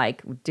Robbie's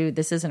like, dude,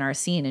 this isn't our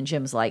scene. And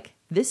Jim's like,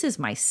 this is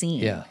my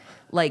scene. Yeah.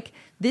 Like,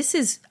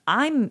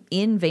 I'm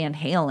in Van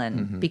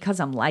Halen because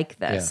I'm like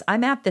this. Yeah.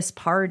 I'm at this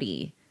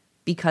party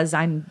because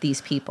I'm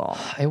these people.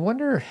 I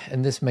wonder,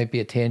 and this might be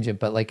a tangent,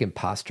 but like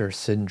imposter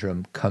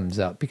syndrome comes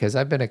up because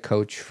I've been a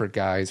coach for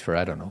guys for,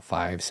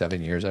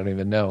 5-7 years. I don't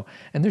even know.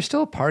 And there's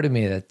still a part of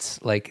me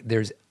that's like,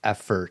 there's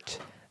effort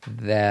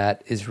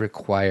that is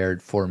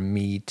required for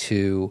me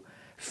to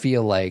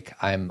feel like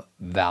I'm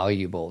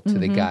valuable to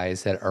the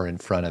guys that are in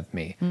front of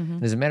me.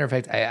 And as a matter of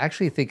fact, I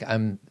actually think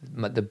I'm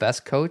the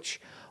best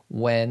coach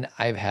when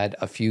I've had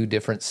a few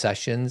different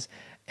sessions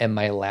and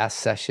my last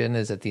session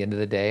is at the end of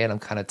the day and I'm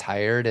kind of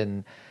tired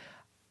and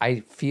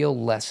I feel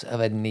less of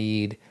a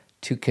need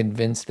to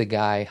convince the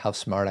guy how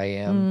smart I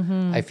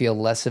am. I feel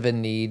less of a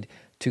need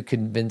to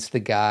convince the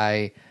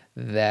guy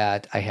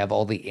that I have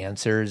all the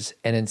answers.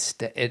 And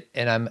instead,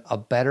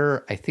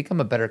 I think I'm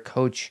a better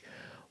coach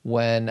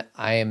when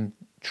I'm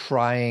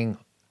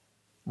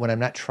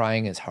not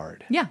trying as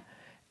hard. Yeah.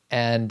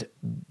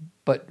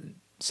 But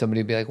somebody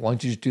would be like, why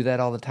don't you just do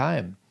that all the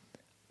time?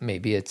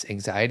 Maybe it's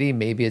anxiety.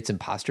 Maybe it's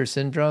imposter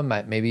syndrome.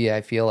 Maybe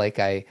I feel like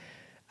I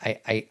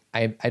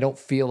don't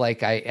feel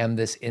like I am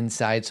this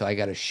inside, so I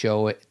got to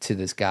show it to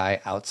this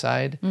guy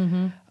outside.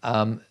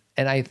 And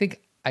I think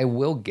I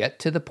will get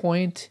to the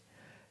point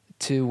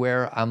to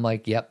where I'm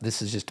like, yep,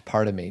 this is just a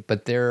part of me.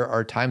 But there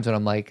are times when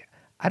I'm like,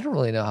 I don't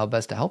really know how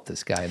best to help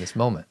this guy in this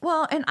moment.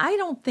 Well, and I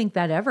don't think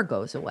that ever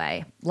goes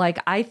away. Like,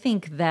 I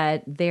think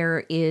that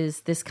there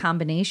is this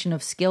combination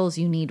of skills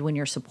you need when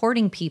you're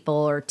supporting people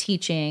or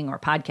teaching or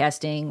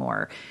podcasting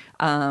or,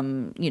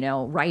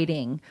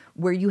 writing,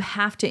 where you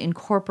have to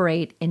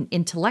incorporate an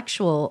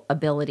intellectual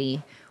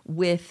ability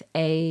with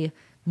a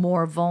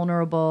more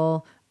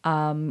vulnerable,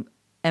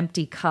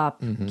 empty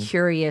cup,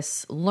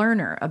 curious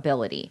learner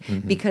ability.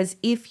 Because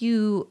if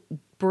you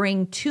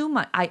bring too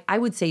much, I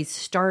would say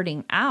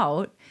starting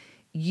out,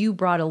 you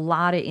brought a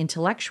lot of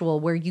intellectual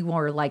where you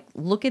are like,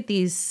 look at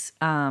these,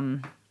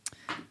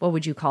 what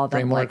would you call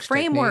them?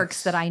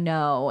 Frameworks that I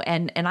know.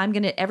 And I'm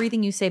going to,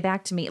 everything you say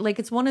back to me, like,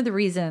 it's one of the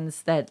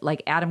reasons that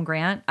like Adam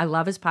Grant, I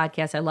love his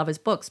podcast. I love his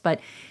books, but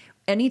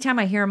anytime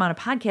I hear him on a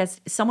podcast,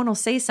 someone will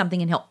say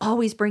something and he'll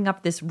always bring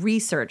up this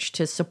research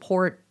to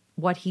support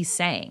what he's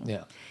saying.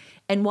 Yeah.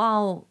 And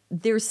while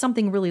there's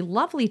something really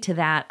lovely to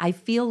that, I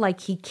feel like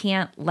he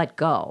can't let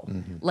go.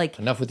 Like,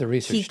 enough with the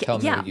research. Tell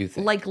me what you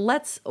think. Like,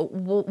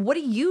 what do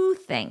you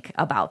think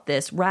about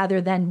this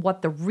rather than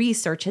what the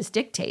research has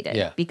dictated?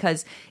 Yeah.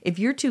 Because if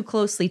you're too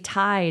closely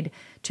tied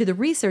to the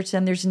research,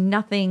 then there's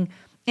nothing.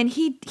 And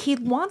he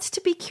wants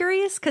to be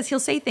curious because he'll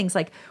say things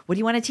like, what do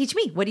you want to teach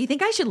me? What do you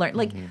think I should learn?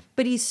 Like,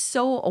 but he's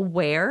so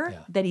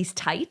aware that he's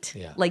tight.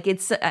 Yeah. Like,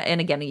 it's,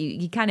 and again,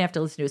 you kind of have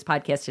to listen to his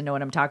podcast to know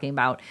what I'm talking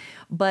about.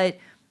 But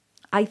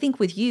I think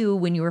with you,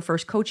 when you were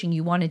first coaching,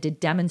 you wanted to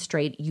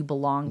demonstrate you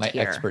belonged My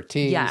here.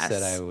 expertise, Yes.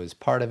 that I was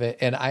part of it.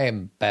 And I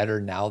am better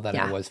now than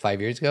I Yeah. was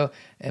 5 years ago.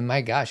 And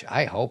my gosh,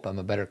 I hope I'm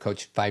a better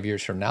coach 5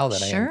 years from now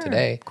than I Sure, am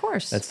today. of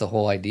course. That's the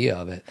whole idea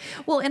of it.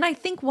 Well, and I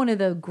think one of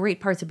the great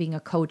parts of being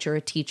a coach or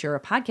a teacher or a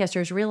podcaster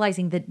is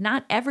realizing that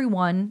not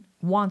everyone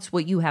wants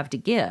what you have to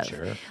give.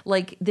 Sure.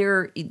 Like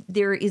there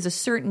is a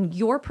certain,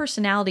 your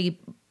personality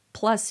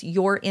plus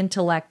your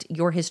intellect,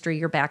 your history,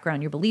 your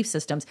background, your belief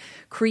systems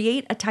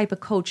create a type of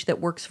coach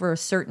that works for a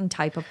certain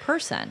type of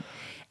person.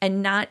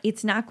 And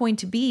it's not going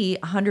to be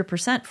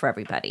 100% for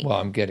everybody. Well,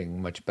 I'm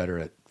getting much better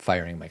at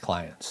firing my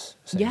clients.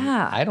 Saying,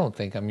 Yeah. I don't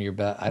think I'm your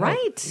best.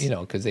 Right.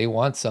 Because they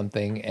want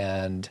something,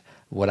 and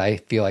what I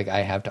feel like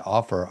I have to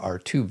offer are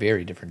two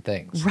very different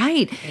things.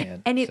 Right.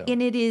 And so-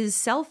 it is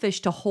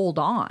selfish to hold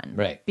on.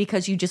 Right.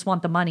 Because you just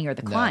want the money or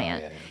the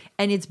client. yeah.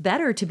 And it's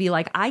better to be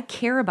like, I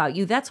care about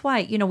you. That's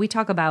why, we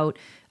talk about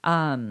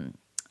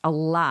a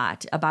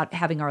lot about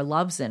having our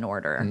loves in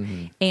order.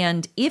 Mm-hmm.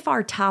 And if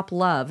our top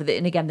love,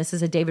 and again, this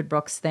is a David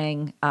Brooks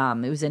thing.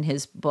 It was in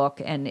his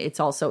book, and it's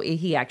also,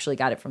 he actually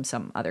got it from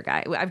some other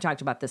guy. I've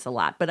talked about this a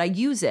lot, but I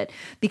use it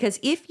because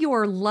if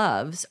your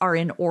loves are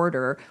in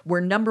order,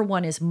 where number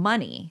one is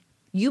money,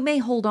 you may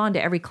hold on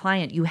to every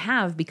client you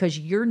have because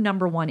your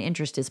number one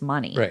interest is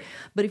money. Right.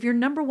 But if your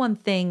number one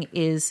thing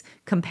is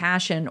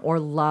compassion or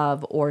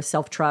love or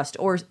self-trust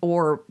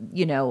or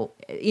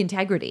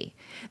integrity,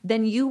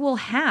 then you will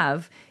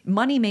have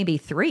money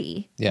maybe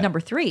number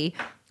three,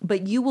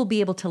 but you will be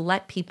able to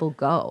let people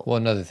go. Well,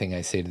 another thing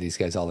I say to these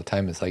guys all the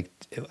time is like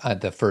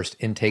at the first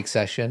intake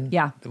session,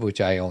 Yeah.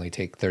 which I only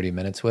take 30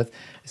 minutes with,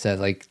 is that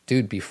like,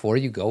 dude, before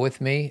you go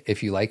with me,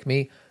 if you like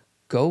me,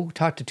 go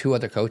talk to 2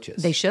 other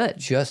coaches. They should.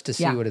 Just to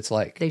see Yeah. what it's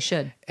like. They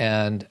should.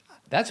 And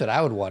that's what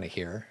I would want to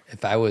hear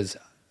if I was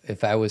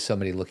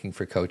somebody looking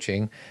for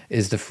coaching,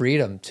 is the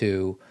freedom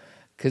to,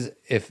 because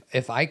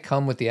if I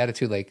come with the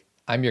attitude like,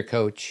 I'm your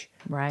coach,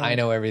 Right. I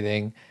know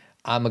everything,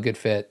 I'm a good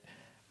fit,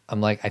 I'm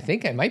like, I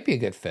think I might be a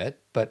good fit,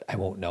 but I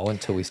won't know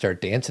until we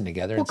start dancing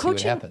together and see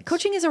what happens.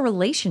 Coaching is a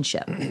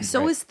relationship.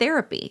 So is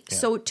therapy. Yeah.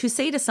 So to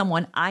say to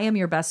someone, I am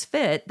your best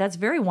fit, that's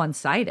very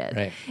one-sided.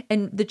 Right.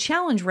 And the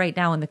challenge right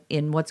now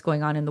in what's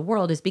going on in the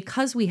world is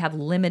because we have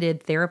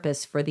limited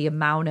therapists for the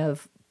amount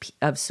of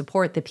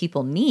support that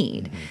people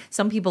need. Mm-hmm.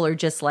 Some people are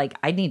just like,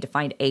 I need to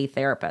find a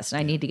therapist and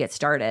I need to get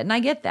started. And I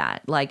get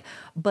that.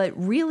 But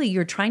really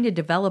you're trying to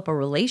develop a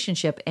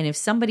relationship. And if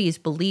somebody's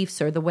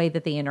beliefs or the way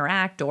that they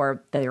interact,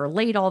 or they're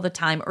late all the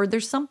time, or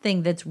there's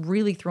something that's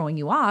really throwing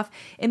you off,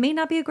 it may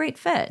not be a great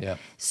fit. Yeah.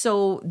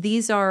 So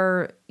these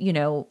are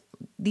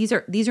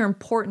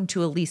important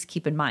to at least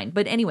keep in mind.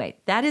 But anyway,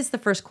 that is the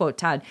first quote,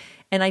 Todd.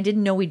 And I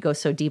didn't know we'd go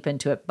so deep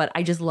into it, but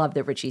I just love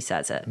that Richie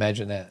says it.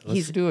 Imagine that.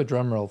 Let's do a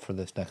drum roll for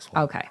this next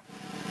one. Okay.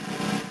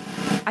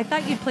 I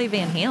thought you'd play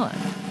Van Halen.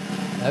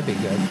 That'd be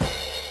good.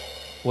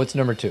 What's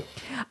number 2?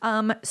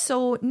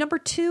 So number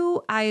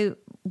 2, I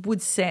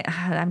would say,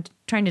 I'm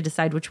trying to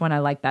decide which one I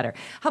like better.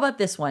 How about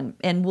this one?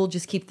 And we'll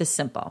just keep this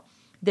simple.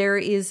 There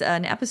is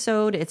an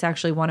episode, it's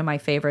actually one of my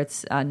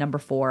favorites, number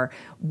 4,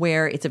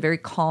 where it's a very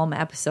calm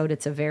episode.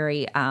 It's a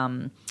very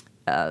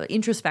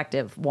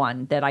introspective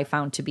one that I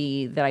found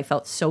that I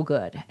felt so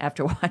good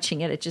after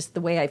watching it. It's just the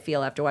way I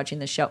feel after watching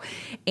the show.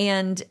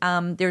 And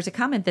there's a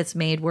comment that's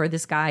made where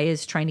this guy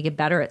is trying to get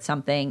better at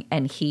something,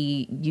 and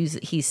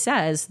he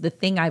says, the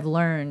thing I've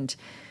learned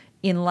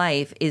in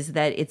life is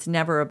that it's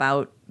never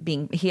about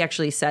being, he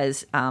actually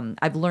says,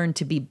 I've learned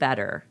to be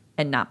better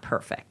and not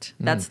perfect.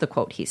 That's the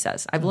quote he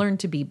says. I've learned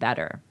to be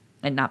better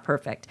and not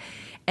perfect.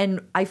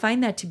 And I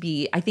find that to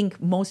be, I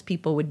think most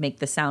people would make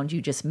the sound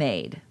you just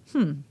made.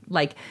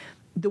 Like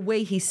the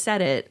way he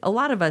said it, a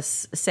lot of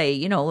us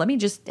say, let me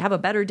just have a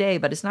better day,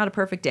 but it's not a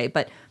perfect day.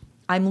 But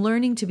I'm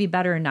learning to be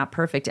better and not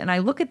perfect. And I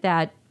look at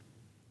that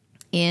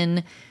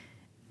in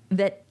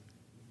that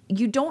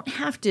you don't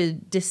have to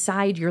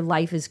decide your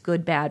life is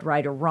good, bad,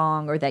 right, or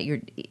wrong, or that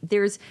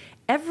there's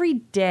every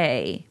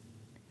day,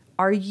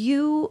 are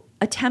you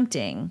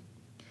attempting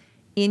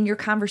in your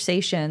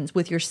conversations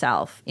with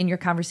yourself, in your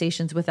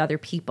conversations with other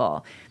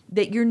people,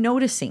 that you're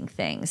noticing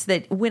things?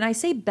 That when I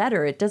say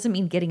better, it doesn't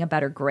mean getting a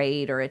better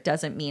grade, or it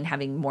doesn't mean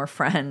having more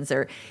friends,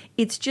 or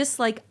it's just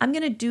like, I'm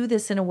going to do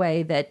this in a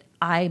way that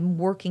I'm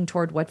working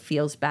toward what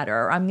feels better,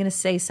 or I'm going to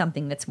say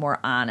something that's more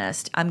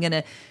honest. I'm going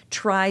to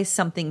try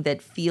something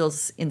that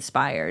feels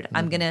inspired.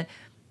 I'm going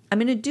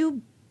to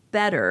do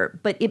better,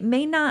 but it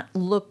may not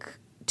look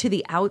to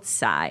the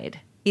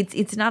outside.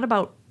 It's not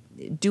about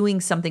doing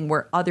something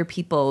where other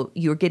people,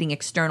 you're getting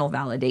external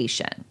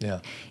validation. Yeah.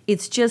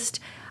 It's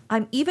just,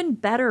 I'm even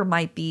better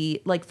might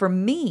be, like for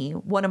me,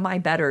 one of my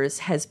betters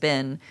has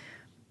been,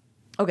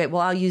 okay,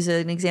 well, I'll use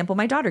an example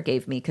my daughter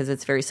gave me because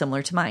it's very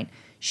similar to mine.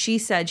 She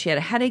said she had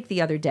a headache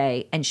the other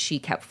day, and she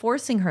kept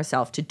forcing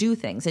herself to do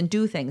things and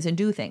do things and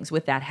do things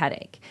with that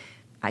headache.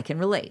 I can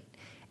relate.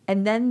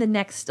 And then the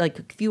next, like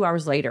a few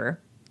hours later,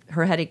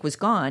 her headache was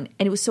gone,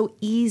 and it was so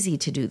easy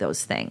to do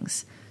those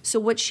things. So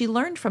what she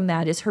learned from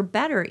that is her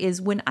better is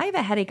when I have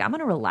a headache, I'm going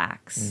to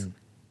relax.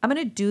 I'm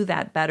going to do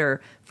that better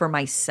for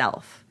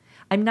myself.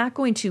 I'm not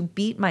going to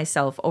beat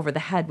myself over the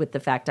head with the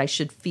fact I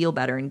should feel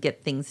better and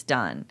get things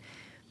done.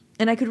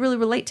 And I could really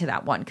relate to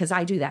that one because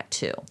I do that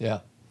too.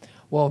 Yeah.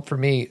 Well, for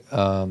me,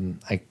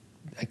 I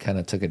kind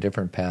of took a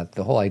different path.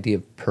 The whole idea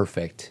of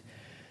perfect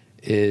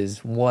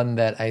is one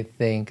that I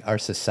think our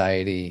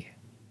society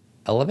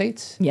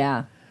elevates.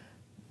 Yeah.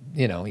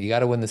 You know, you got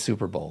to win the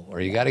Super Bowl,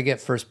 or you got to get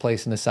first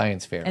place in the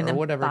science fair, And or then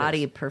whatever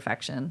body it is.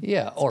 perfection.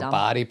 Yeah, It's or dumb.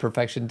 body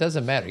perfection.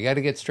 Doesn't matter. You got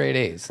to get straight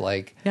A's.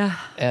 Yeah.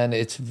 And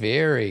it's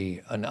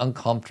very an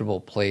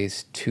uncomfortable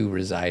place to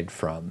reside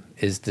from,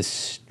 is the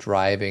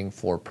striving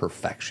for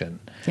perfection.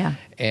 Yeah.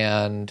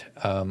 And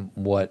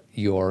what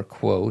your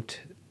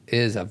quote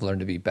is, I've learned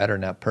to be better,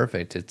 not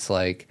perfect. It's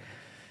like,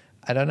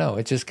 I don't know.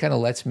 It just kind of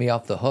lets me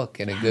off the hook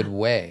in a good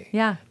way.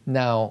 Yeah.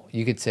 Now,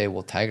 you could say,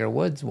 well, Tiger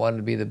Woods wanted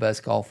to be the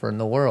best golfer in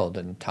the world,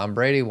 and Tom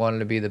Brady wanted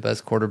to be the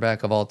best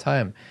quarterback of all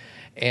time.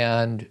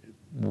 And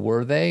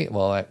were they?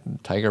 Well,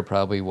 Tiger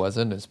probably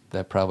wasn't.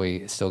 That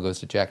probably still goes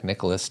to Jack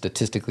Nicklaus.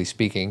 Statistically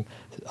speaking,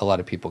 a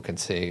lot of people can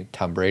say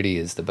Tom Brady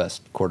is the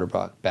best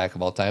quarterback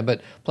of all time,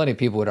 but plenty of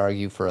people would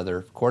argue for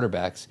other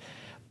quarterbacks.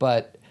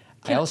 But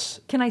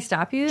Can I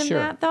stop you in Sure.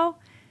 that, though?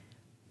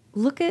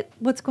 Look at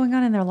what's going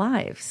on in their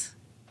lives.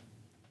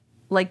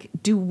 Like,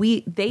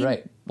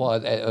 right. Well,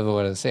 I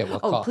want to say at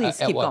what cost? Please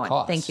at keep what going.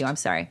 cost? Thank you. I'm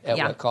sorry. At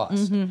Yeah. what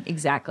cost?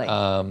 Exactly.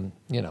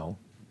 You know,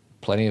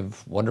 plenty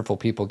of wonderful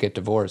people get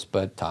divorced,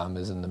 but Tom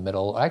is in the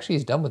middle. Actually,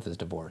 he's done with his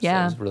divorce. Yeah.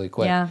 So it was really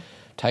quick. Yeah.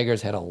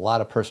 Tiger's had a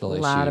lot of personal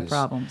issues. A lot of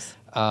problems.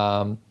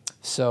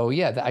 So,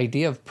 yeah, the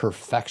idea of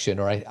perfection,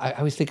 or I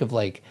always think of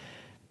like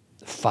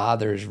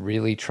fathers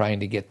really trying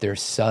to get their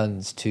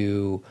sons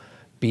to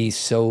be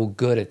so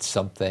good at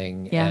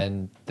something, Yeah.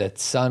 and that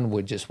son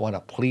would just want to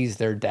please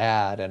their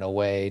dad in a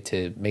way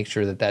to make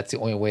sure that that's the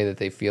only way that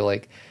they feel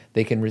like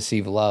they can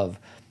receive love.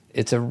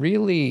 It's a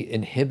really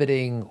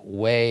inhibiting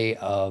way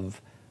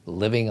of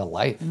living a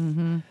life.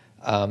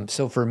 Mm-hmm.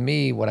 So for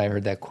me, when I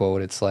heard that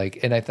quote, it's like,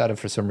 and I thought of,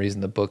 for some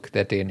reason, the book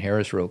that Dan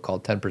Harris wrote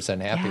called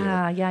 10%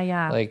 Happier.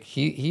 Yeah. Like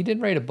he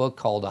didn't write a book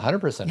called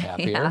 100%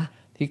 Happier. Yeah.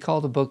 He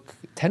called a book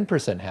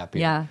 10%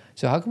 Happier. Yeah.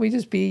 So how can we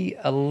just be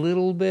a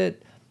little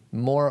bit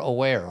more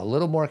aware, a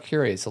little more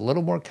curious, a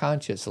little more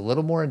conscious, a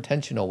little more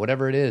intentional,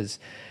 whatever it is,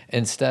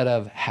 instead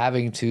of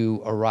having to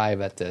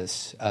arrive at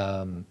this,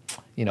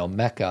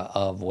 mecca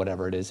of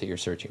whatever it is that you're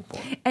searching for.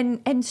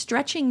 And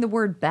stretching the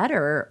word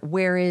better,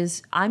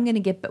 whereas I'm going to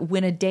get,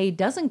 when a day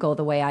doesn't go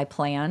the way I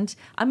planned,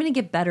 I'm going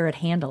to get better at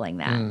handling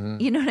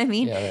that. You know what I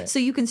mean? Yeah, right. So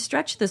you can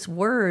stretch this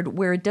word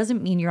where it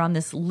doesn't mean you're on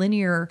this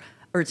linear,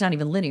 or it's not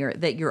even linear,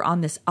 that you're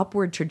on this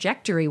upward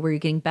trajectory where you're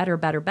getting better,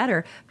 better,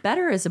 better.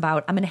 Better is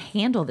about, I'm going to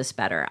handle this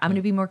better. I'm going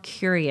to be more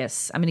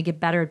curious. I'm going to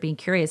get better at being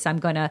curious. I'm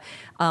going to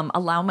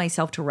allow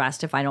myself to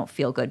rest if I don't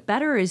feel good.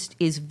 Better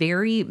is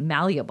very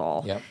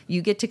malleable. Yep.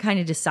 You get to kind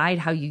of decide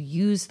how you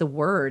use the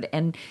word,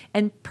 and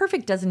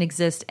perfect doesn't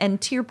exist. And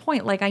to your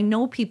point, like, I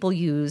know people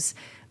use,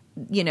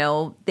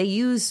 they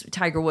use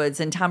Tiger Woods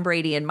and Tom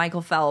Brady and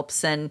Michael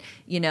Phelps and,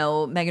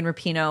 Megan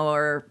Rapinoe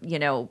or,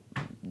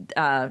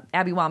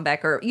 Abby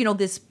Wambach, or,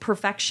 this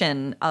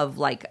perfection of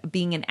like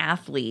being an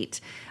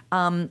athlete.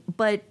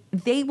 But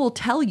they will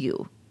tell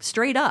you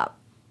straight up,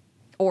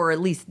 or at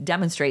least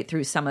demonstrate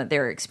through some of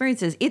their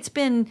experiences, it's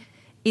been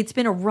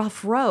a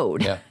rough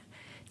road. Yeah.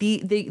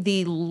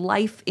 The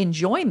life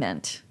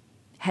enjoyment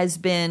has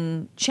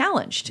been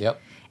challenged. Yep.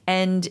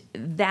 And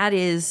that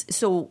is,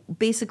 so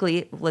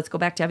basically, let's go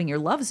back to having your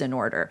loves in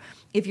order.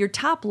 If your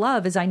top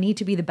love is I need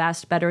to be the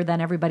best, better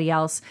than everybody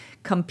else,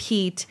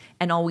 compete,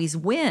 and always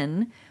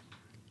win,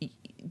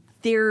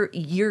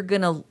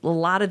 a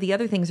lot of the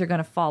other things are going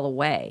to fall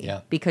away.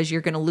 Yeah. Because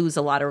you're going to lose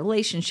a lot of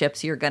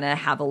relationships. You're going to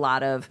have a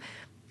lot of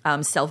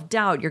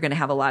self-doubt. You're going to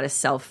have a lot of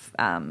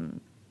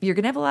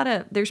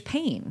there's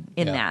pain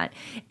in that.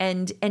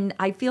 And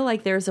I feel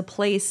like there's a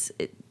place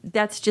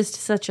that's just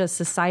such a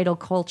societal,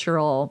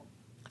 cultural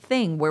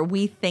thing where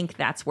we think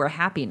that's where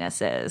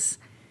happiness is.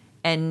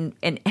 And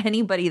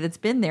anybody that's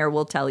been there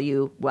will tell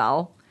you,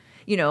 well,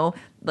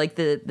 like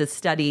the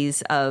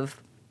studies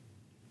of,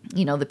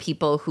 the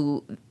people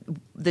who,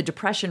 the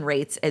depression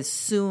rates as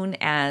soon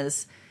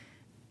as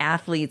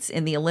athletes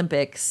in the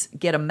Olympics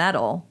get a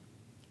medal,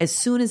 as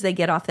soon as they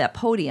get off that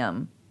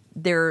podium,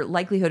 their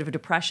likelihood of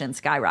depression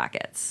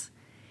skyrockets.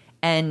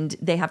 And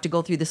they have to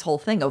go through this whole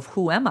thing of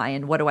who am I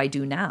and what do I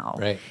do now?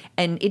 Right.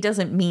 And it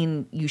doesn't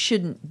mean you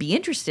shouldn't be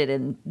interested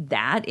in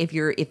that if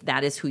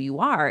that is who you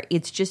are.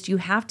 It's just you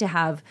have to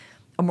have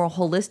a more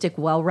holistic,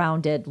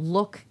 well-rounded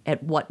look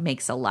at what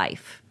makes a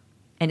life.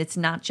 And it's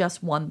not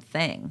just one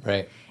thing.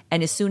 Right.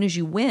 And as soon as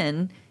you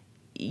win,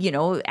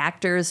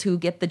 actors who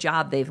get the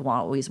job they've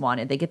always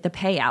wanted, they get the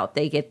payout,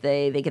 they get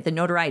the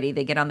notoriety,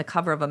 they get on the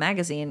cover of a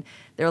magazine.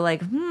 They're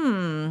like,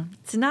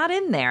 it's not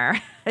in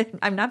there.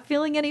 I'm not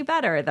feeling any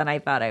better than I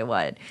thought I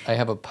would. I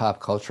have a pop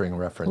culturing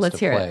reference Let's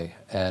to hear play,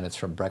 and it's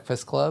from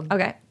Breakfast Club.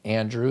 Okay.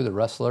 Andrew, the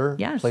wrestler,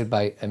 Yes. played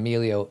by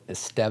Emilio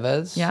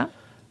Estevez. Yeah.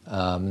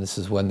 This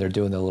is when they're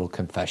doing the little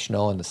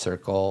confessional in the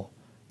circle.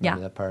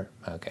 Remember Yeah. that part?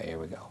 Okay, here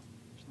we go.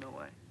 There's no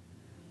way.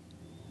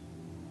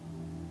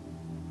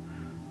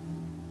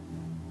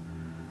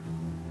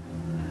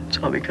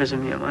 all because of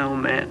me and my old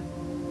man.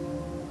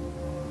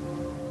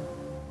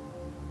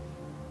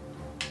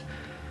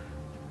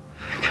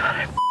 God,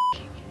 I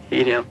f***ing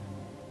hate him.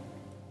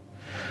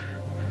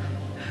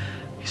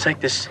 He's like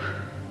this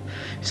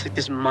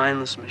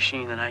mindless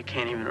machine that I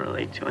can't even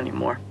relate to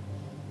anymore.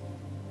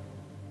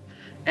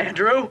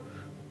 Andrew,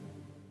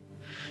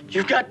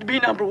 you've got to be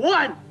number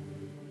one.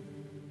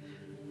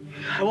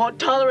 I won't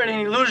tolerate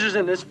any losers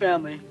in this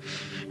family.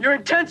 Your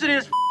intensity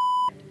is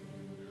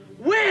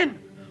win,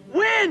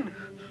 win,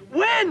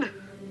 win.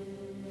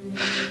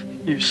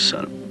 You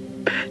son of a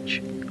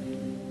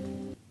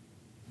bitch.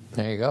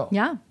 There you go.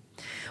 Yeah.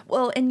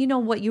 Well, and you know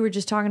what you were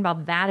just talking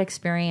about, that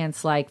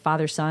experience, like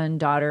father, son,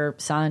 daughter,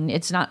 son,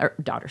 it's not, or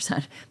daughter,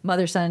 son,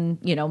 mother, son,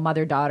 you know,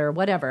 mother, daughter,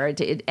 whatever,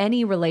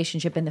 any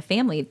relationship in the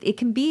family, it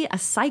can be a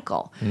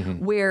cycle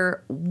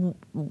where,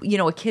 you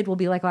know, a kid will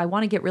be like, well, I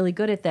want to get really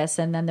good at this.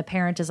 And then the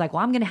parent is like,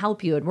 well, I'm going to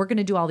help you and we're going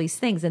to do all these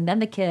things. And then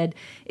the kid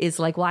is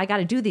like, well, I got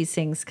to do these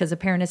things because the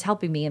parent is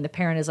helping me. And the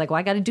parent is like, well,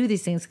 I got to do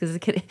these things because the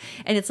kid,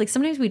 and it's like,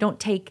 sometimes we don't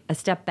take a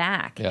step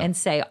back and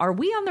say, are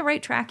we on the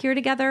right track here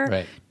together?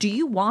 Right. Do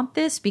you want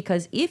this?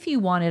 Because if you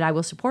want it, I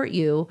will support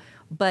you.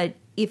 But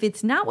if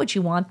it's not what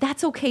you want,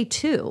 that's okay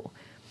too.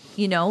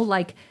 You know,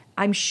 like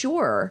I'm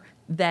sure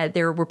that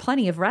there were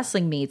plenty of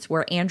wrestling meets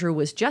where Andrew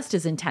was just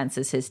as intense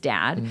as his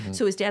dad.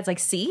 So his dad's like,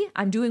 see,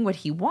 I'm doing what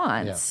he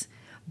wants.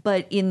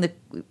 But in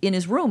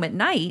his room at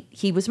night,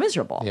 he was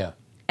miserable. Yeah.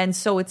 And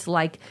so it's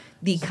like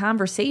the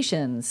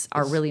conversations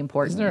are really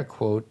important. Isn't there a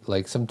quote,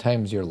 like,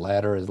 sometimes your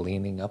ladder is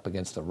leaning up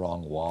against the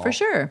wrong wall? For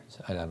sure.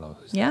 So I don't know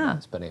who's that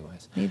is, but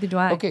anyways. Neither do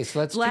I. Okay, so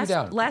let's do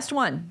down. Last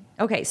one.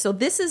 Okay, so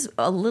this is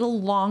a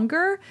little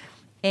longer,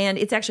 and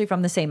it's actually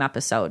from the same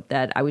episode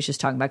that I was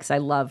just talking about because I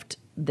loved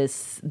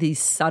these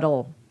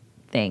subtle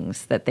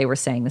things that they were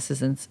saying. This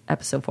is in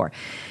episode 4.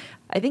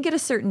 I think at a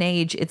certain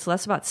age, it's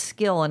less about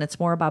skill and it's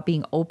more about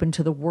being open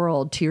to the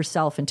world, to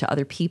yourself, and to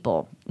other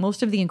people.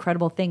 Most of the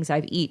incredible things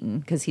I've eaten,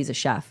 because he's a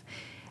chef,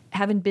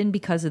 haven't been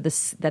because of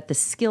this, that the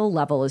skill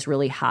level is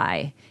really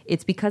high.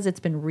 It's because it's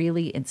been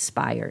really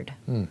inspired.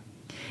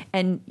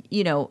 And,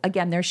 you know,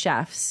 again, they're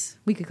chefs.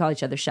 We could call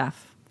each other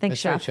chef. Thanks,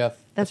 chef. Right, chef.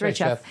 That's right,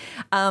 chef.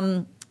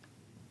 And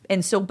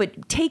so,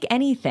 but take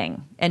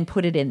anything and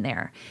put it in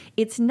there.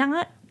 It's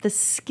not the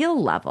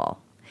skill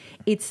level.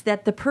 It's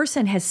that the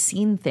person has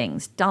seen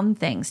things, done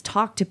things,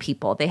 talked to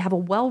people. They have a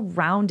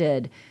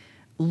well-rounded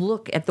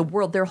look at the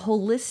world. They're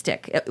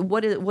holistic.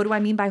 What do I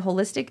mean by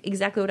holistic?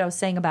 Exactly what I was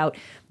saying about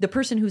the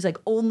person who's like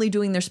only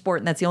doing their sport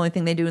and that's the only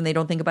thing they do and they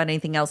don't think about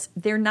anything else.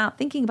 They're not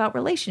thinking about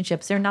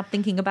relationships. They're not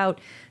thinking about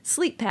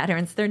sleep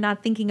patterns. They're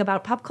not thinking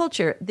about pop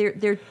culture.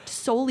 They're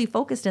solely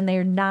focused and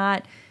they're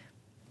not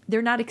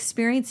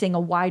experiencing a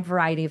wide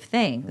variety of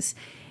things.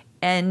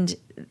 And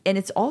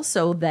it's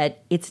also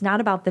that it's not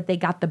about that they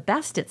got the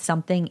best at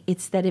something.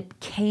 It's that it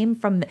came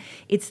from,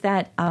 it's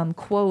that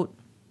quote,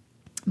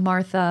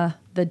 Martha,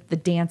 the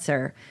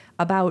dancer,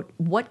 about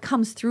what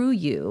comes through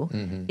you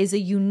is a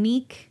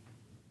unique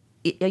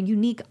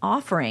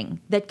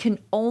offering that can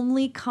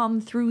only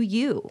come through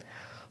you.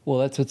 Well,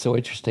 that's what's so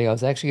interesting. I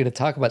was actually going to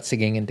talk about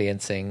singing and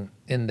dancing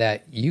in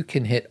that you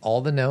can hit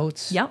all the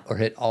notes or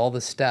hit all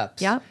the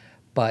steps.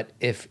 But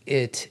if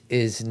it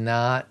is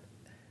not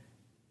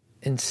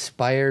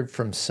inspired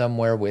from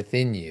somewhere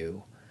within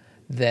you,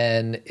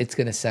 then it's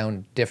going to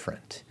sound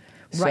different.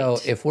 So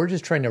if we're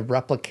just trying to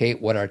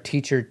replicate what our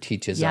teacher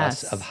teaches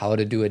us of how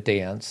to do a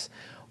dance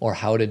or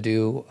how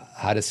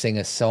to sing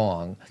a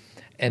song,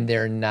 and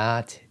they're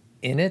not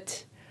in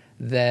it,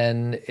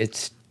 then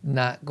it's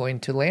not going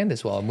to land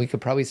as well. And we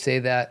could probably say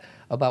that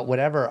about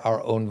whatever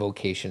our own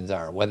vocations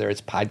are, whether it's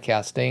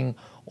podcasting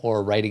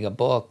or writing a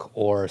book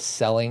or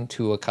selling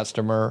to a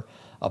customer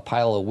a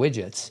pile of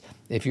widgets.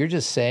 If you're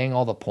just saying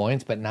all the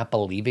points but not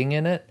believing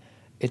in it,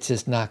 it's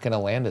just not going to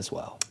land as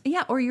well.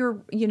 Yeah, or you're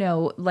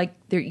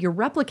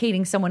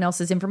replicating someone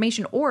else's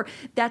information, or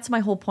that's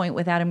my whole point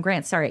with Adam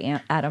Grant. Sorry,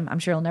 Adam, I'm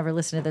sure he'll never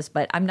listen to this,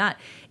 but I'm not.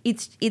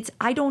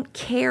 I don't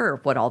care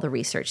what all the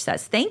research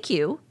says. Thank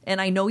you, and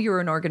I know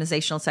you're an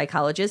organizational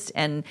psychologist,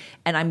 and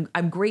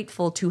I'm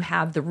grateful to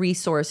have the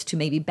resource to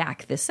maybe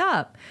back this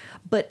up.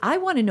 But I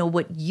want to know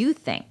what you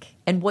think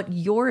and what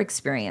your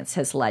experience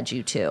has led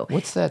you to.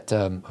 What's that?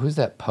 Who's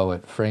that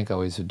poet? Frank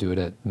always would do it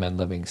at Men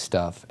Living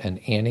Stuff, and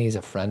Annie's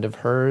a friend of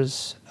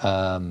hers.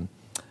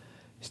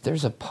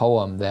 There's a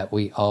poem that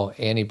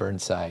Annie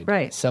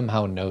Burnside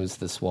somehow knows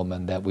this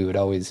woman that we would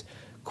always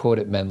quote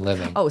at Men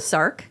Living. Oh,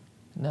 Sark?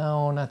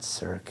 No, not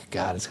Sark.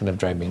 God, it's going to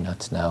drive me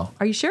nuts now.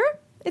 Are you sure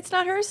it's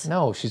not hers?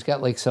 No, she's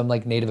got like some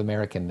like Native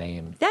American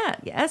name.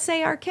 Yeah,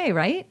 Sark,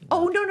 right?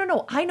 Oh,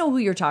 no. I know who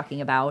you're talking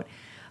about.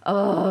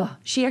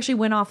 She actually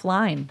went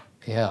offline.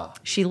 Yeah.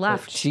 She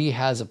left. But she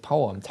has a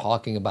poem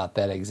talking about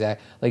that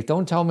exact. Like,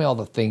 don't tell me all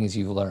the things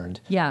you've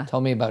learned. Yeah.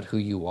 Tell me about who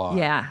you are.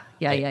 Yeah.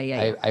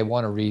 I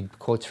want to read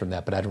quotes from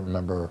that, but I don't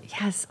remember.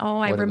 Yes. Oh,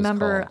 I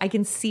remember. I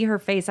can see her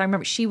face. I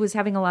remember she was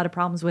having a lot of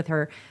problems with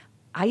her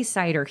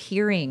eyesight or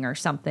hearing or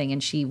something,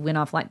 and she went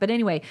offline. But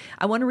anyway,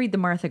 I want to read the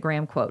Martha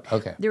Graham quote.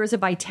 Okay. There is a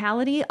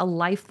vitality, a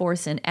life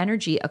force, and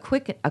energy, a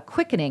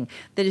quickening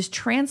that is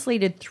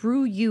translated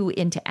through you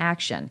into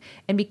action.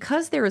 And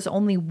because there is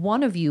only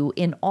one of you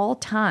in all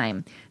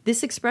time,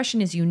 this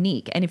expression is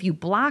unique. And if you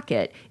block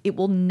it, it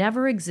will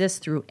never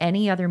exist through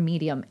any other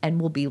medium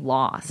and will be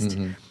lost.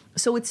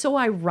 So it's so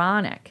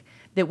ironic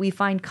that we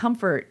find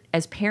comfort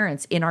as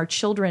parents in our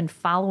children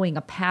following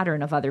a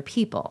pattern of other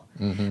people,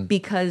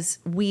 because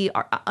we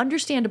are,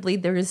 understandably,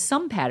 there is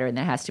some pattern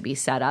that has to be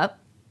set up,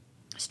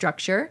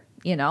 structure,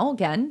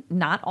 again,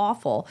 not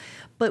awful,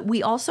 but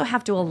we also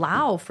have to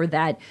allow for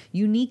that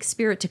unique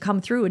spirit to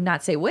come through and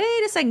not say,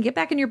 wait a second, get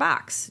back in your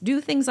box, do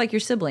things like your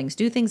siblings,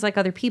 do things like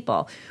other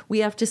people. We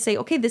have to say,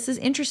 okay, this is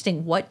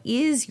interesting. What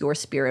is your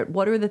spirit?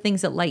 What are the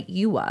things that light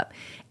you up?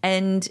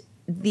 And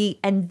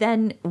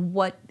then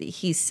what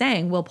he's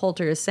saying, Will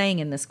Poulter is saying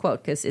in this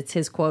quote, because it's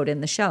his quote in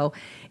the show,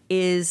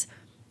 is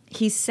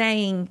he's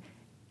saying,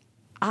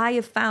 I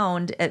have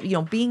found,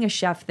 being a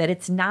chef, that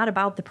it's not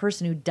about the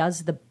person who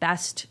does the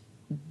best,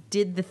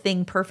 did the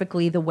thing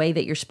perfectly the way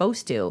that you're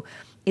supposed to.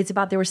 It's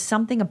about, there was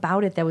something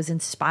about it that was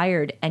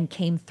inspired and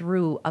came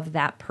through of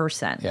that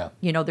person. Yeah.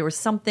 There was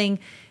something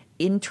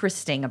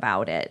interesting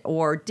about it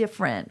or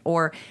different,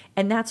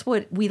 and that's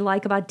what we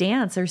like about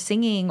dance or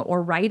singing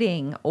or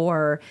writing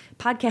or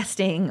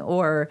podcasting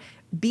or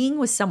being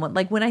with someone.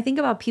 Like when I think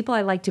about people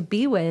I like to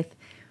be with,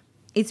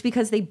 it's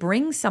because they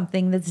bring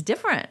something that's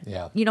different.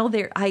 Yeah.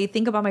 I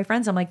think about my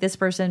friends. I'm like, this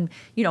person,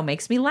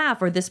 makes me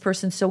laugh, or this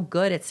person's so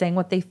good at saying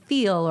what they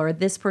feel, or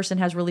this person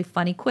has really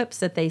funny quips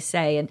that they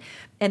say.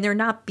 And they're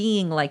not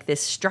being like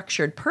this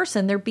structured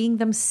person. They're being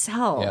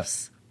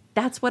themselves. Yeah.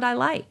 That's what I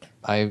like.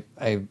 I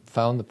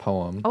found the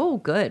poem. Oh,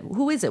 good.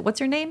 Who is it? What's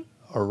her name?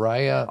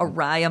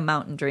 Araya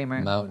Mountain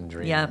Dreamer. Mountain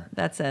Dreamer. Yeah,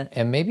 that's it.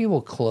 And maybe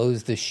we'll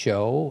close the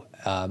show.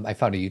 I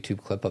found a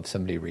YouTube clip of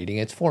somebody reading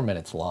it. It's 4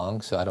 minutes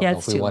long, so I don't know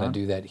if we want to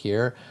do that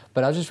here.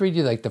 But I'll just read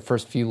you like the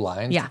first few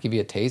lines to give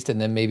you a taste,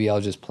 and then maybe I'll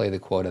just play the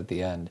quote at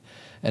the end.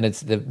 And it's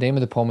the name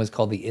of the poem is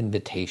called The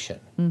Invitation.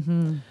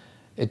 Mm-hmm.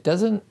 It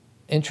doesn't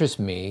interest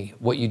me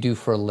what you do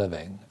for a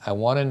living. I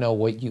want to know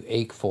what you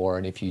ache for,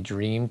 and if you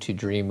dream to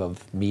dream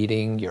of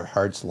meeting your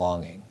heart's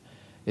longing.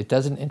 It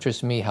doesn't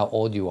interest me how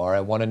old you are.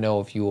 I want to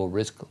know if you will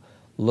risk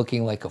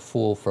looking like a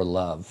fool for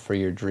love, for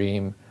your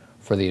dream,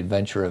 for the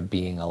adventure of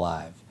being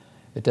alive.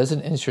 It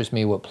doesn't interest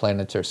me what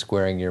planets are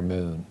squaring your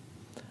moon.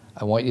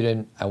 I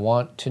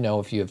want to know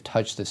if you have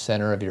touched the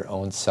center of your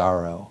own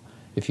sorrow,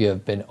 if you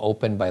have been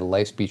opened by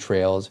life's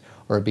betrayals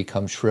or have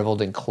become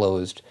shriveled and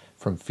closed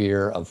from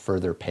fear of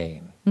further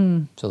pain.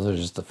 So those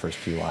are just the first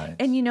few lines.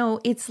 And,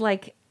 it's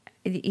like,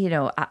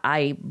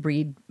 I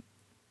read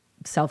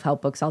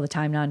self-help books all the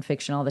time,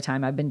 nonfiction all the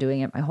time. I've been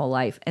doing it my whole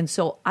life. And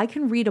so I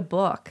can read a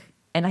book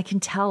and I can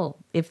tell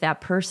if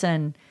that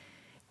person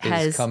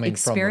has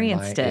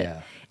experienced it.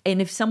 Yeah. And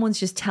if someone's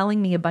just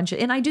telling me a bunch of,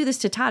 and I do this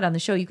to Todd on the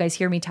show, you guys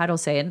hear me, Todd will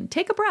say, and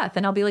take a breath.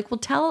 And I'll be like, well,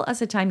 tell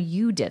us a time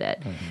you did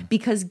it. Mm-hmm.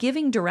 Because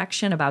giving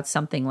direction about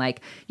something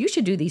like, you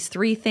should do these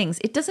 3 things,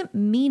 it doesn't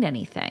mean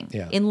anything.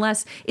 Yeah.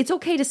 Unless it's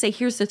okay to say,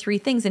 here's the 3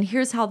 things and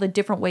here's how the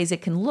different ways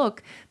it can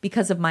look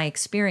because of my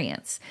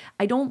experience.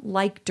 I don't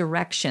like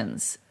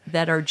directions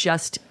that are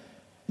just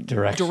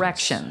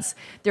directions.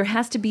 There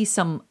has to be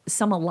some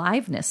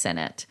aliveness in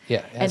it.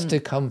 Yeah, it has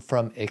to come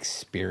from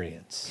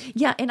experience.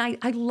 Yeah, and I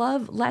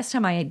love, last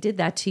time I did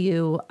that to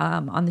you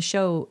on the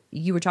show,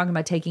 you were talking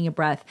about taking a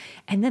breath,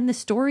 and then the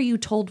story you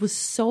told was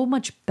so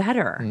much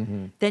better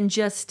than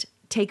just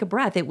take a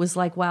breath. It was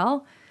like,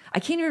 well, I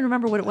can't even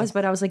remember what it was,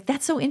 but I was like,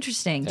 that's so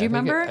interesting. Do you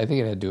remember? I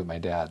think it had to do with my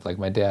dad. Like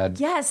my dad.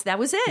 Yes, that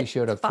was it. He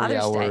showed up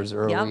Father's 3 hours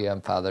early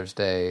on Father's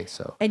Day.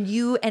 So.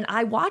 And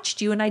I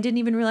watched you and I didn't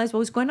even realize what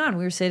was going on.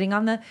 We were sitting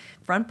on the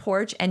front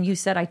porch and you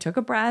said, I took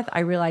a breath. I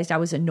realized I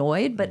was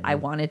annoyed, but I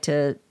wanted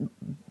to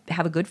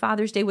have a good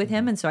Father's Day with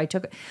him. And so I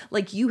took,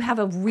 like, you have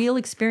a real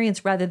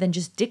experience rather than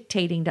just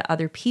dictating to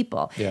other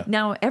people. Yeah.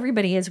 Now,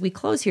 everybody, as we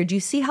close here, do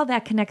you see how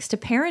that connects to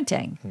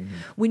parenting?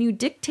 When you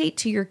dictate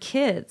to your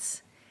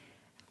kids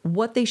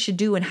what they should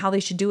do and how they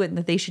should do it, and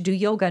that they should do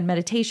yoga and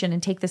meditation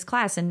and take this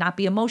class and not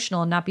be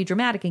emotional and not be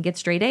dramatic and get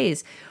straight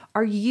A's.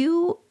 Are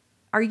you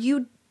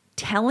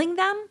telling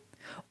them,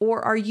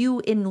 or are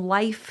you in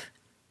life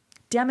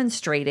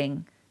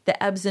demonstrating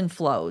the ebbs and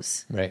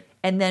flows, right,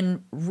 and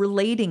then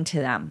relating to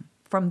them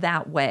from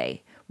that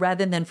way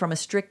rather than from a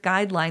strict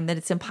guideline that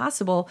it's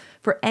impossible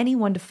for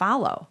anyone to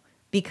follow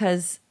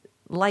because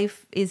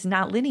life is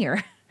not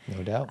linear?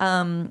 No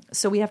doubt.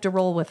 So we have to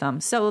roll with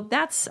them. So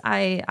that's,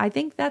 I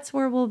think that's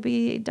where we'll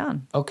be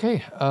done.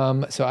 Okay.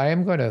 So I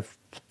am going to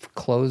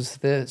close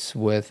this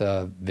with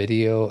a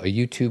video, a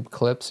YouTube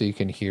clip, so you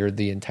can hear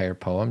the entire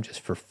poem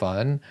just for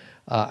fun.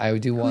 I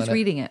do want. Who's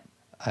reading it?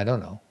 I don't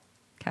know.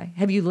 Okay.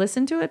 Have you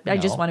listened to it? No. I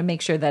just want to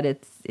make sure that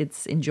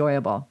it's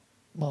enjoyable.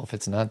 Well, if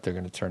it's not, they're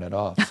going to turn it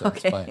off, so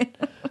it's fine.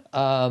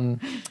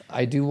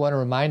 I do want to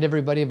remind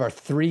everybody of our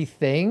 3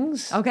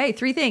 things. Okay,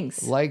 3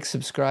 things. Like,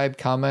 subscribe,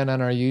 comment on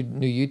our new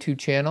YouTube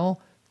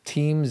channel,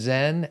 Team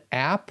Zen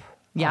app.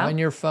 on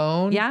your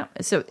phone. Yeah.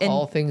 So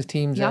all things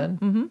Team Zen.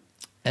 Mm-hmm.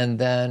 And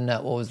then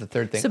what was the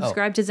third thing?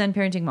 Subscribe to Zen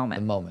Parenting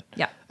Moment. The Moment.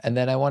 Yeah. And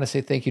then I want to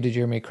say thank you to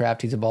Jeremy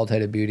Kraft. He's a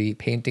bald-headed beauty,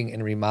 painting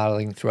and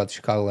remodeling throughout the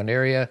Chicagoland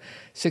area.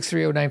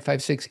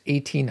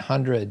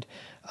 630-956-1800.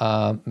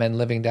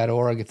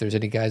 menliving.org. If there's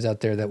any guys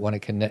out there that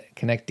want to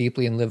connect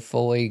deeply and live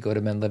fully, go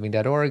to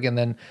menliving.org. And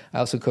then I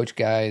also coach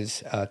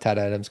guys,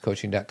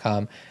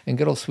 toddadamscoaching.com. And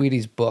good old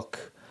Sweetie's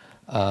book,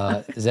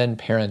 Zen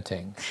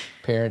Parenting.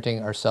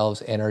 Parenting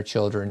ourselves and our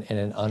children in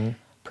an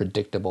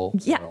unpredictable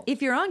world.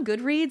 If you're on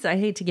Goodreads, I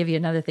hate to give you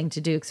another thing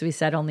to do because we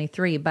said only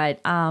 3,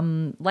 but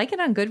like it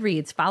on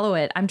Goodreads, follow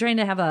it. I'm trying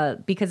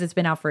to because it's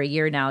been out for a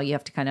year now, you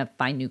have to kind of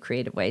find new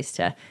creative ways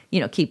to,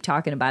 keep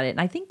talking about it. And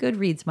I think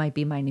Goodreads might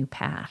be my new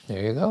path.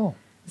 There you go.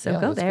 So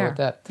go there. Go with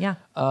that. Yeah.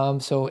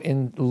 So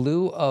in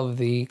lieu of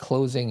the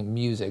closing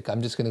music,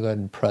 I'm just going to go ahead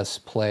and press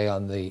play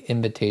on the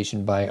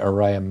Invitation by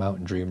Araya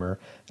Mountain Dreamer,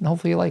 and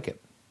hopefully you like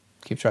it.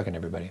 Keep trucking,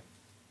 everybody.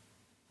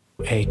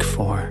 Ache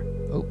for.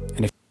 Oh.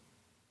 And if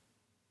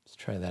Let's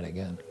try that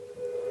again.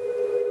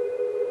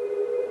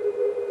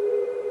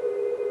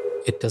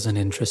 It doesn't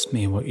interest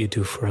me what you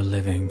do for a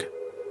living.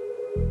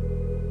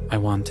 I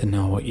want to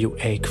know what you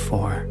ache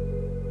for,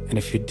 and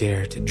if you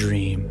dare to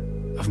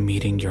dream of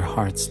meeting your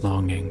heart's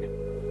longing.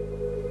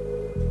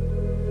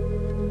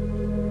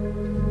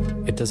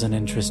 It doesn't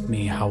interest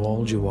me how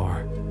old you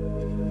are.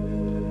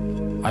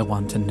 I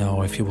want to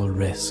know if you will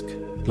risk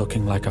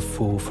looking like a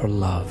fool for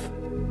love,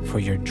 for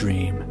your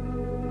dream,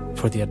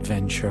 for the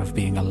adventure of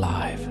being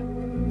alive.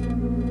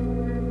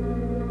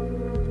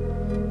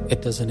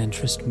 It doesn't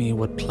interest me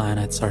what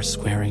planets are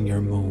squaring your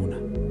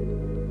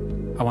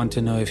moon. I want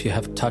to know if you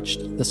have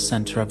touched the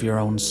center of your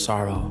own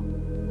sorrow,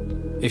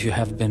 if you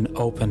have been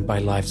opened by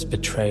life's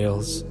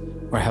betrayals,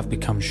 or have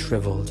become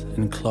shriveled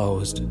and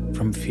closed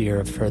from fear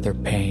of further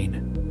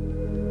pain.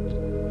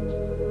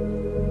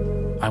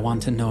 I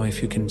want to know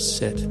if you can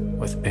sit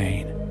with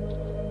pain,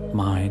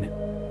 mine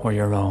or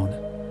your own,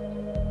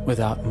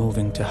 without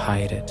moving to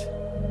hide it,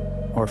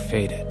 or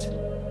fade it,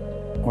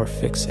 or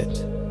fix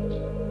it.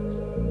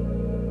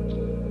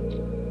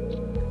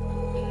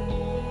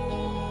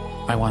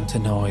 I want to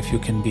know if you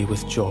can be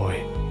with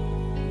joy,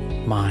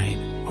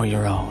 mine or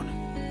your own.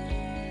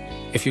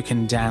 If you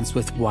can dance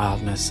with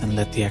wildness and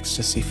let the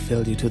ecstasy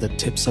fill you to the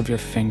tips of your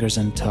fingers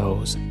and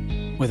toes,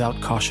 without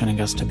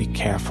cautioning us to be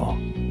careful.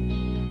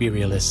 Be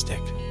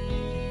realistic.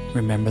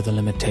 Remember the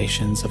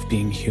limitations of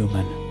being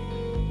human.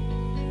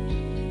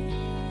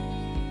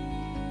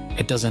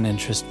 It doesn't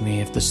interest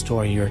me if the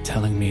story you're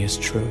telling me is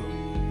true.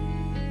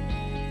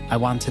 I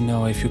want to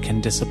know if you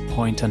can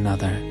disappoint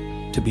another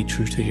to be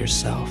true to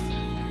yourself.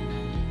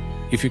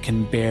 If you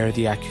can bear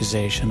the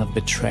accusation of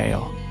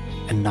betrayal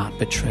and not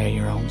betray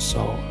your own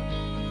soul.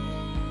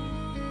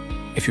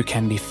 If you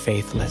can be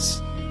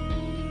faithless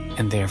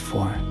and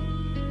therefore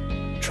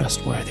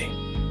trustworthy.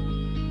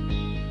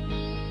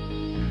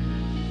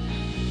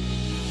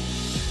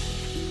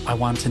 I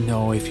want to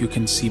know if you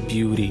can see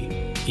beauty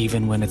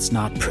even when it's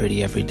not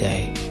pretty every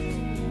day,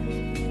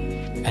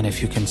 and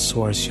if you can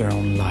source your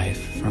own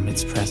life from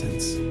its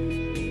presence.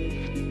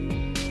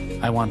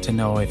 I want to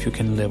know if you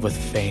can live with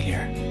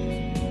failure,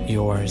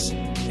 yours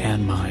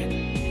and mine,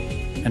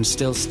 and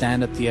still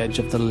stand at the edge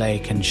of the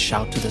lake and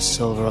shout to the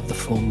silver of the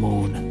full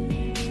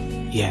moon,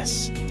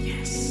 yes.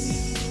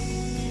 Yes.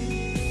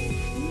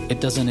 It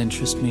doesn't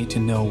interest me to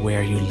know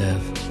where you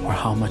live or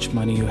how much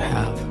money you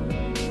have.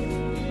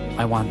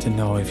 I want to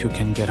know if you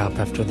can get up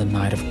after the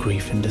night of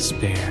grief and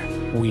despair,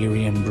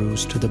 weary and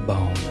bruised to the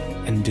bone,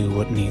 and do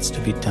what needs to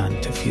be done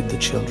to feed the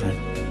children.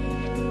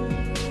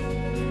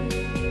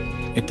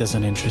 It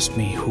doesn't interest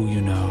me who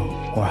you know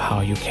or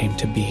how you came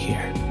to be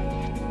here.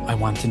 I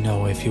want to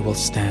know if you will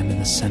stand in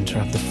the center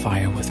of the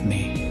fire with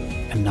me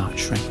and not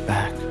shrink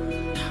back.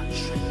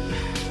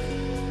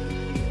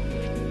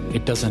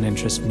 It doesn't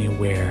interest me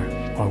where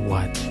or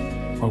what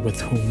or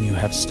with whom you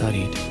have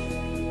studied.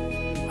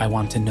 I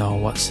want to know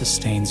what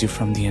sustains you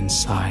from the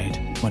inside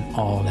when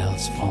all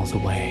else falls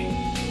away.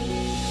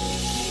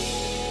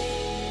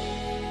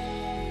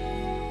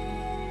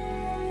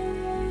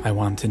 I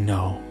want to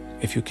know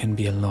if you can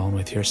be alone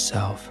with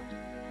yourself,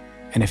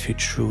 and if you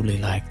truly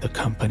like the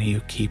company you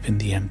keep in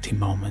the empty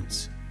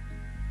moments.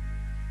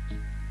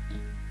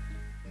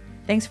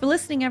 Thanks for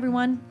listening,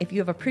 everyone. If you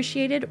have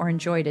appreciated or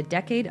enjoyed a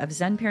decade of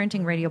Zen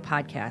Parenting Radio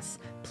podcasts,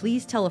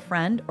 please tell a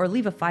friend or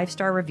leave a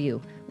 5-star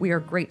review. We are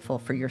grateful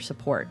for your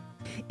support.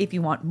 If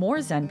you want more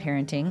Zen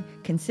parenting,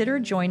 consider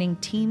joining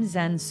Team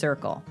Zen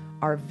Circle,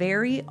 our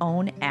very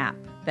own app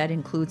that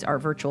includes our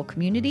virtual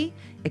community,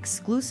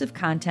 exclusive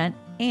content,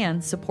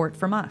 and support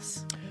from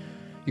us.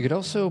 You could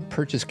also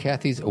purchase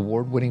Cathy's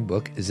award-winning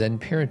book, Zen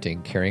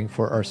Parenting, Caring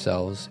for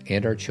Ourselves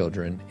and Our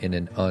Children in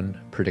an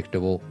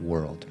Unpredictable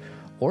World,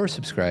 or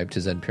subscribe to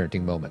Zen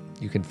Parenting Moment.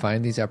 You can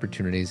find these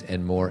opportunities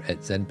and more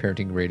at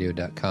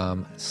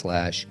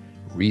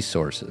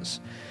zenparentingradio.com/resources.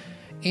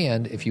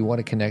 And if you want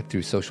to connect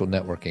through social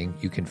networking,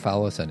 you can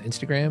follow us on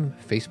Instagram,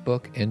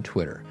 Facebook, and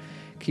Twitter.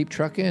 Keep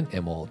trucking,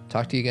 and we'll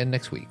talk to you again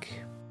next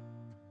week.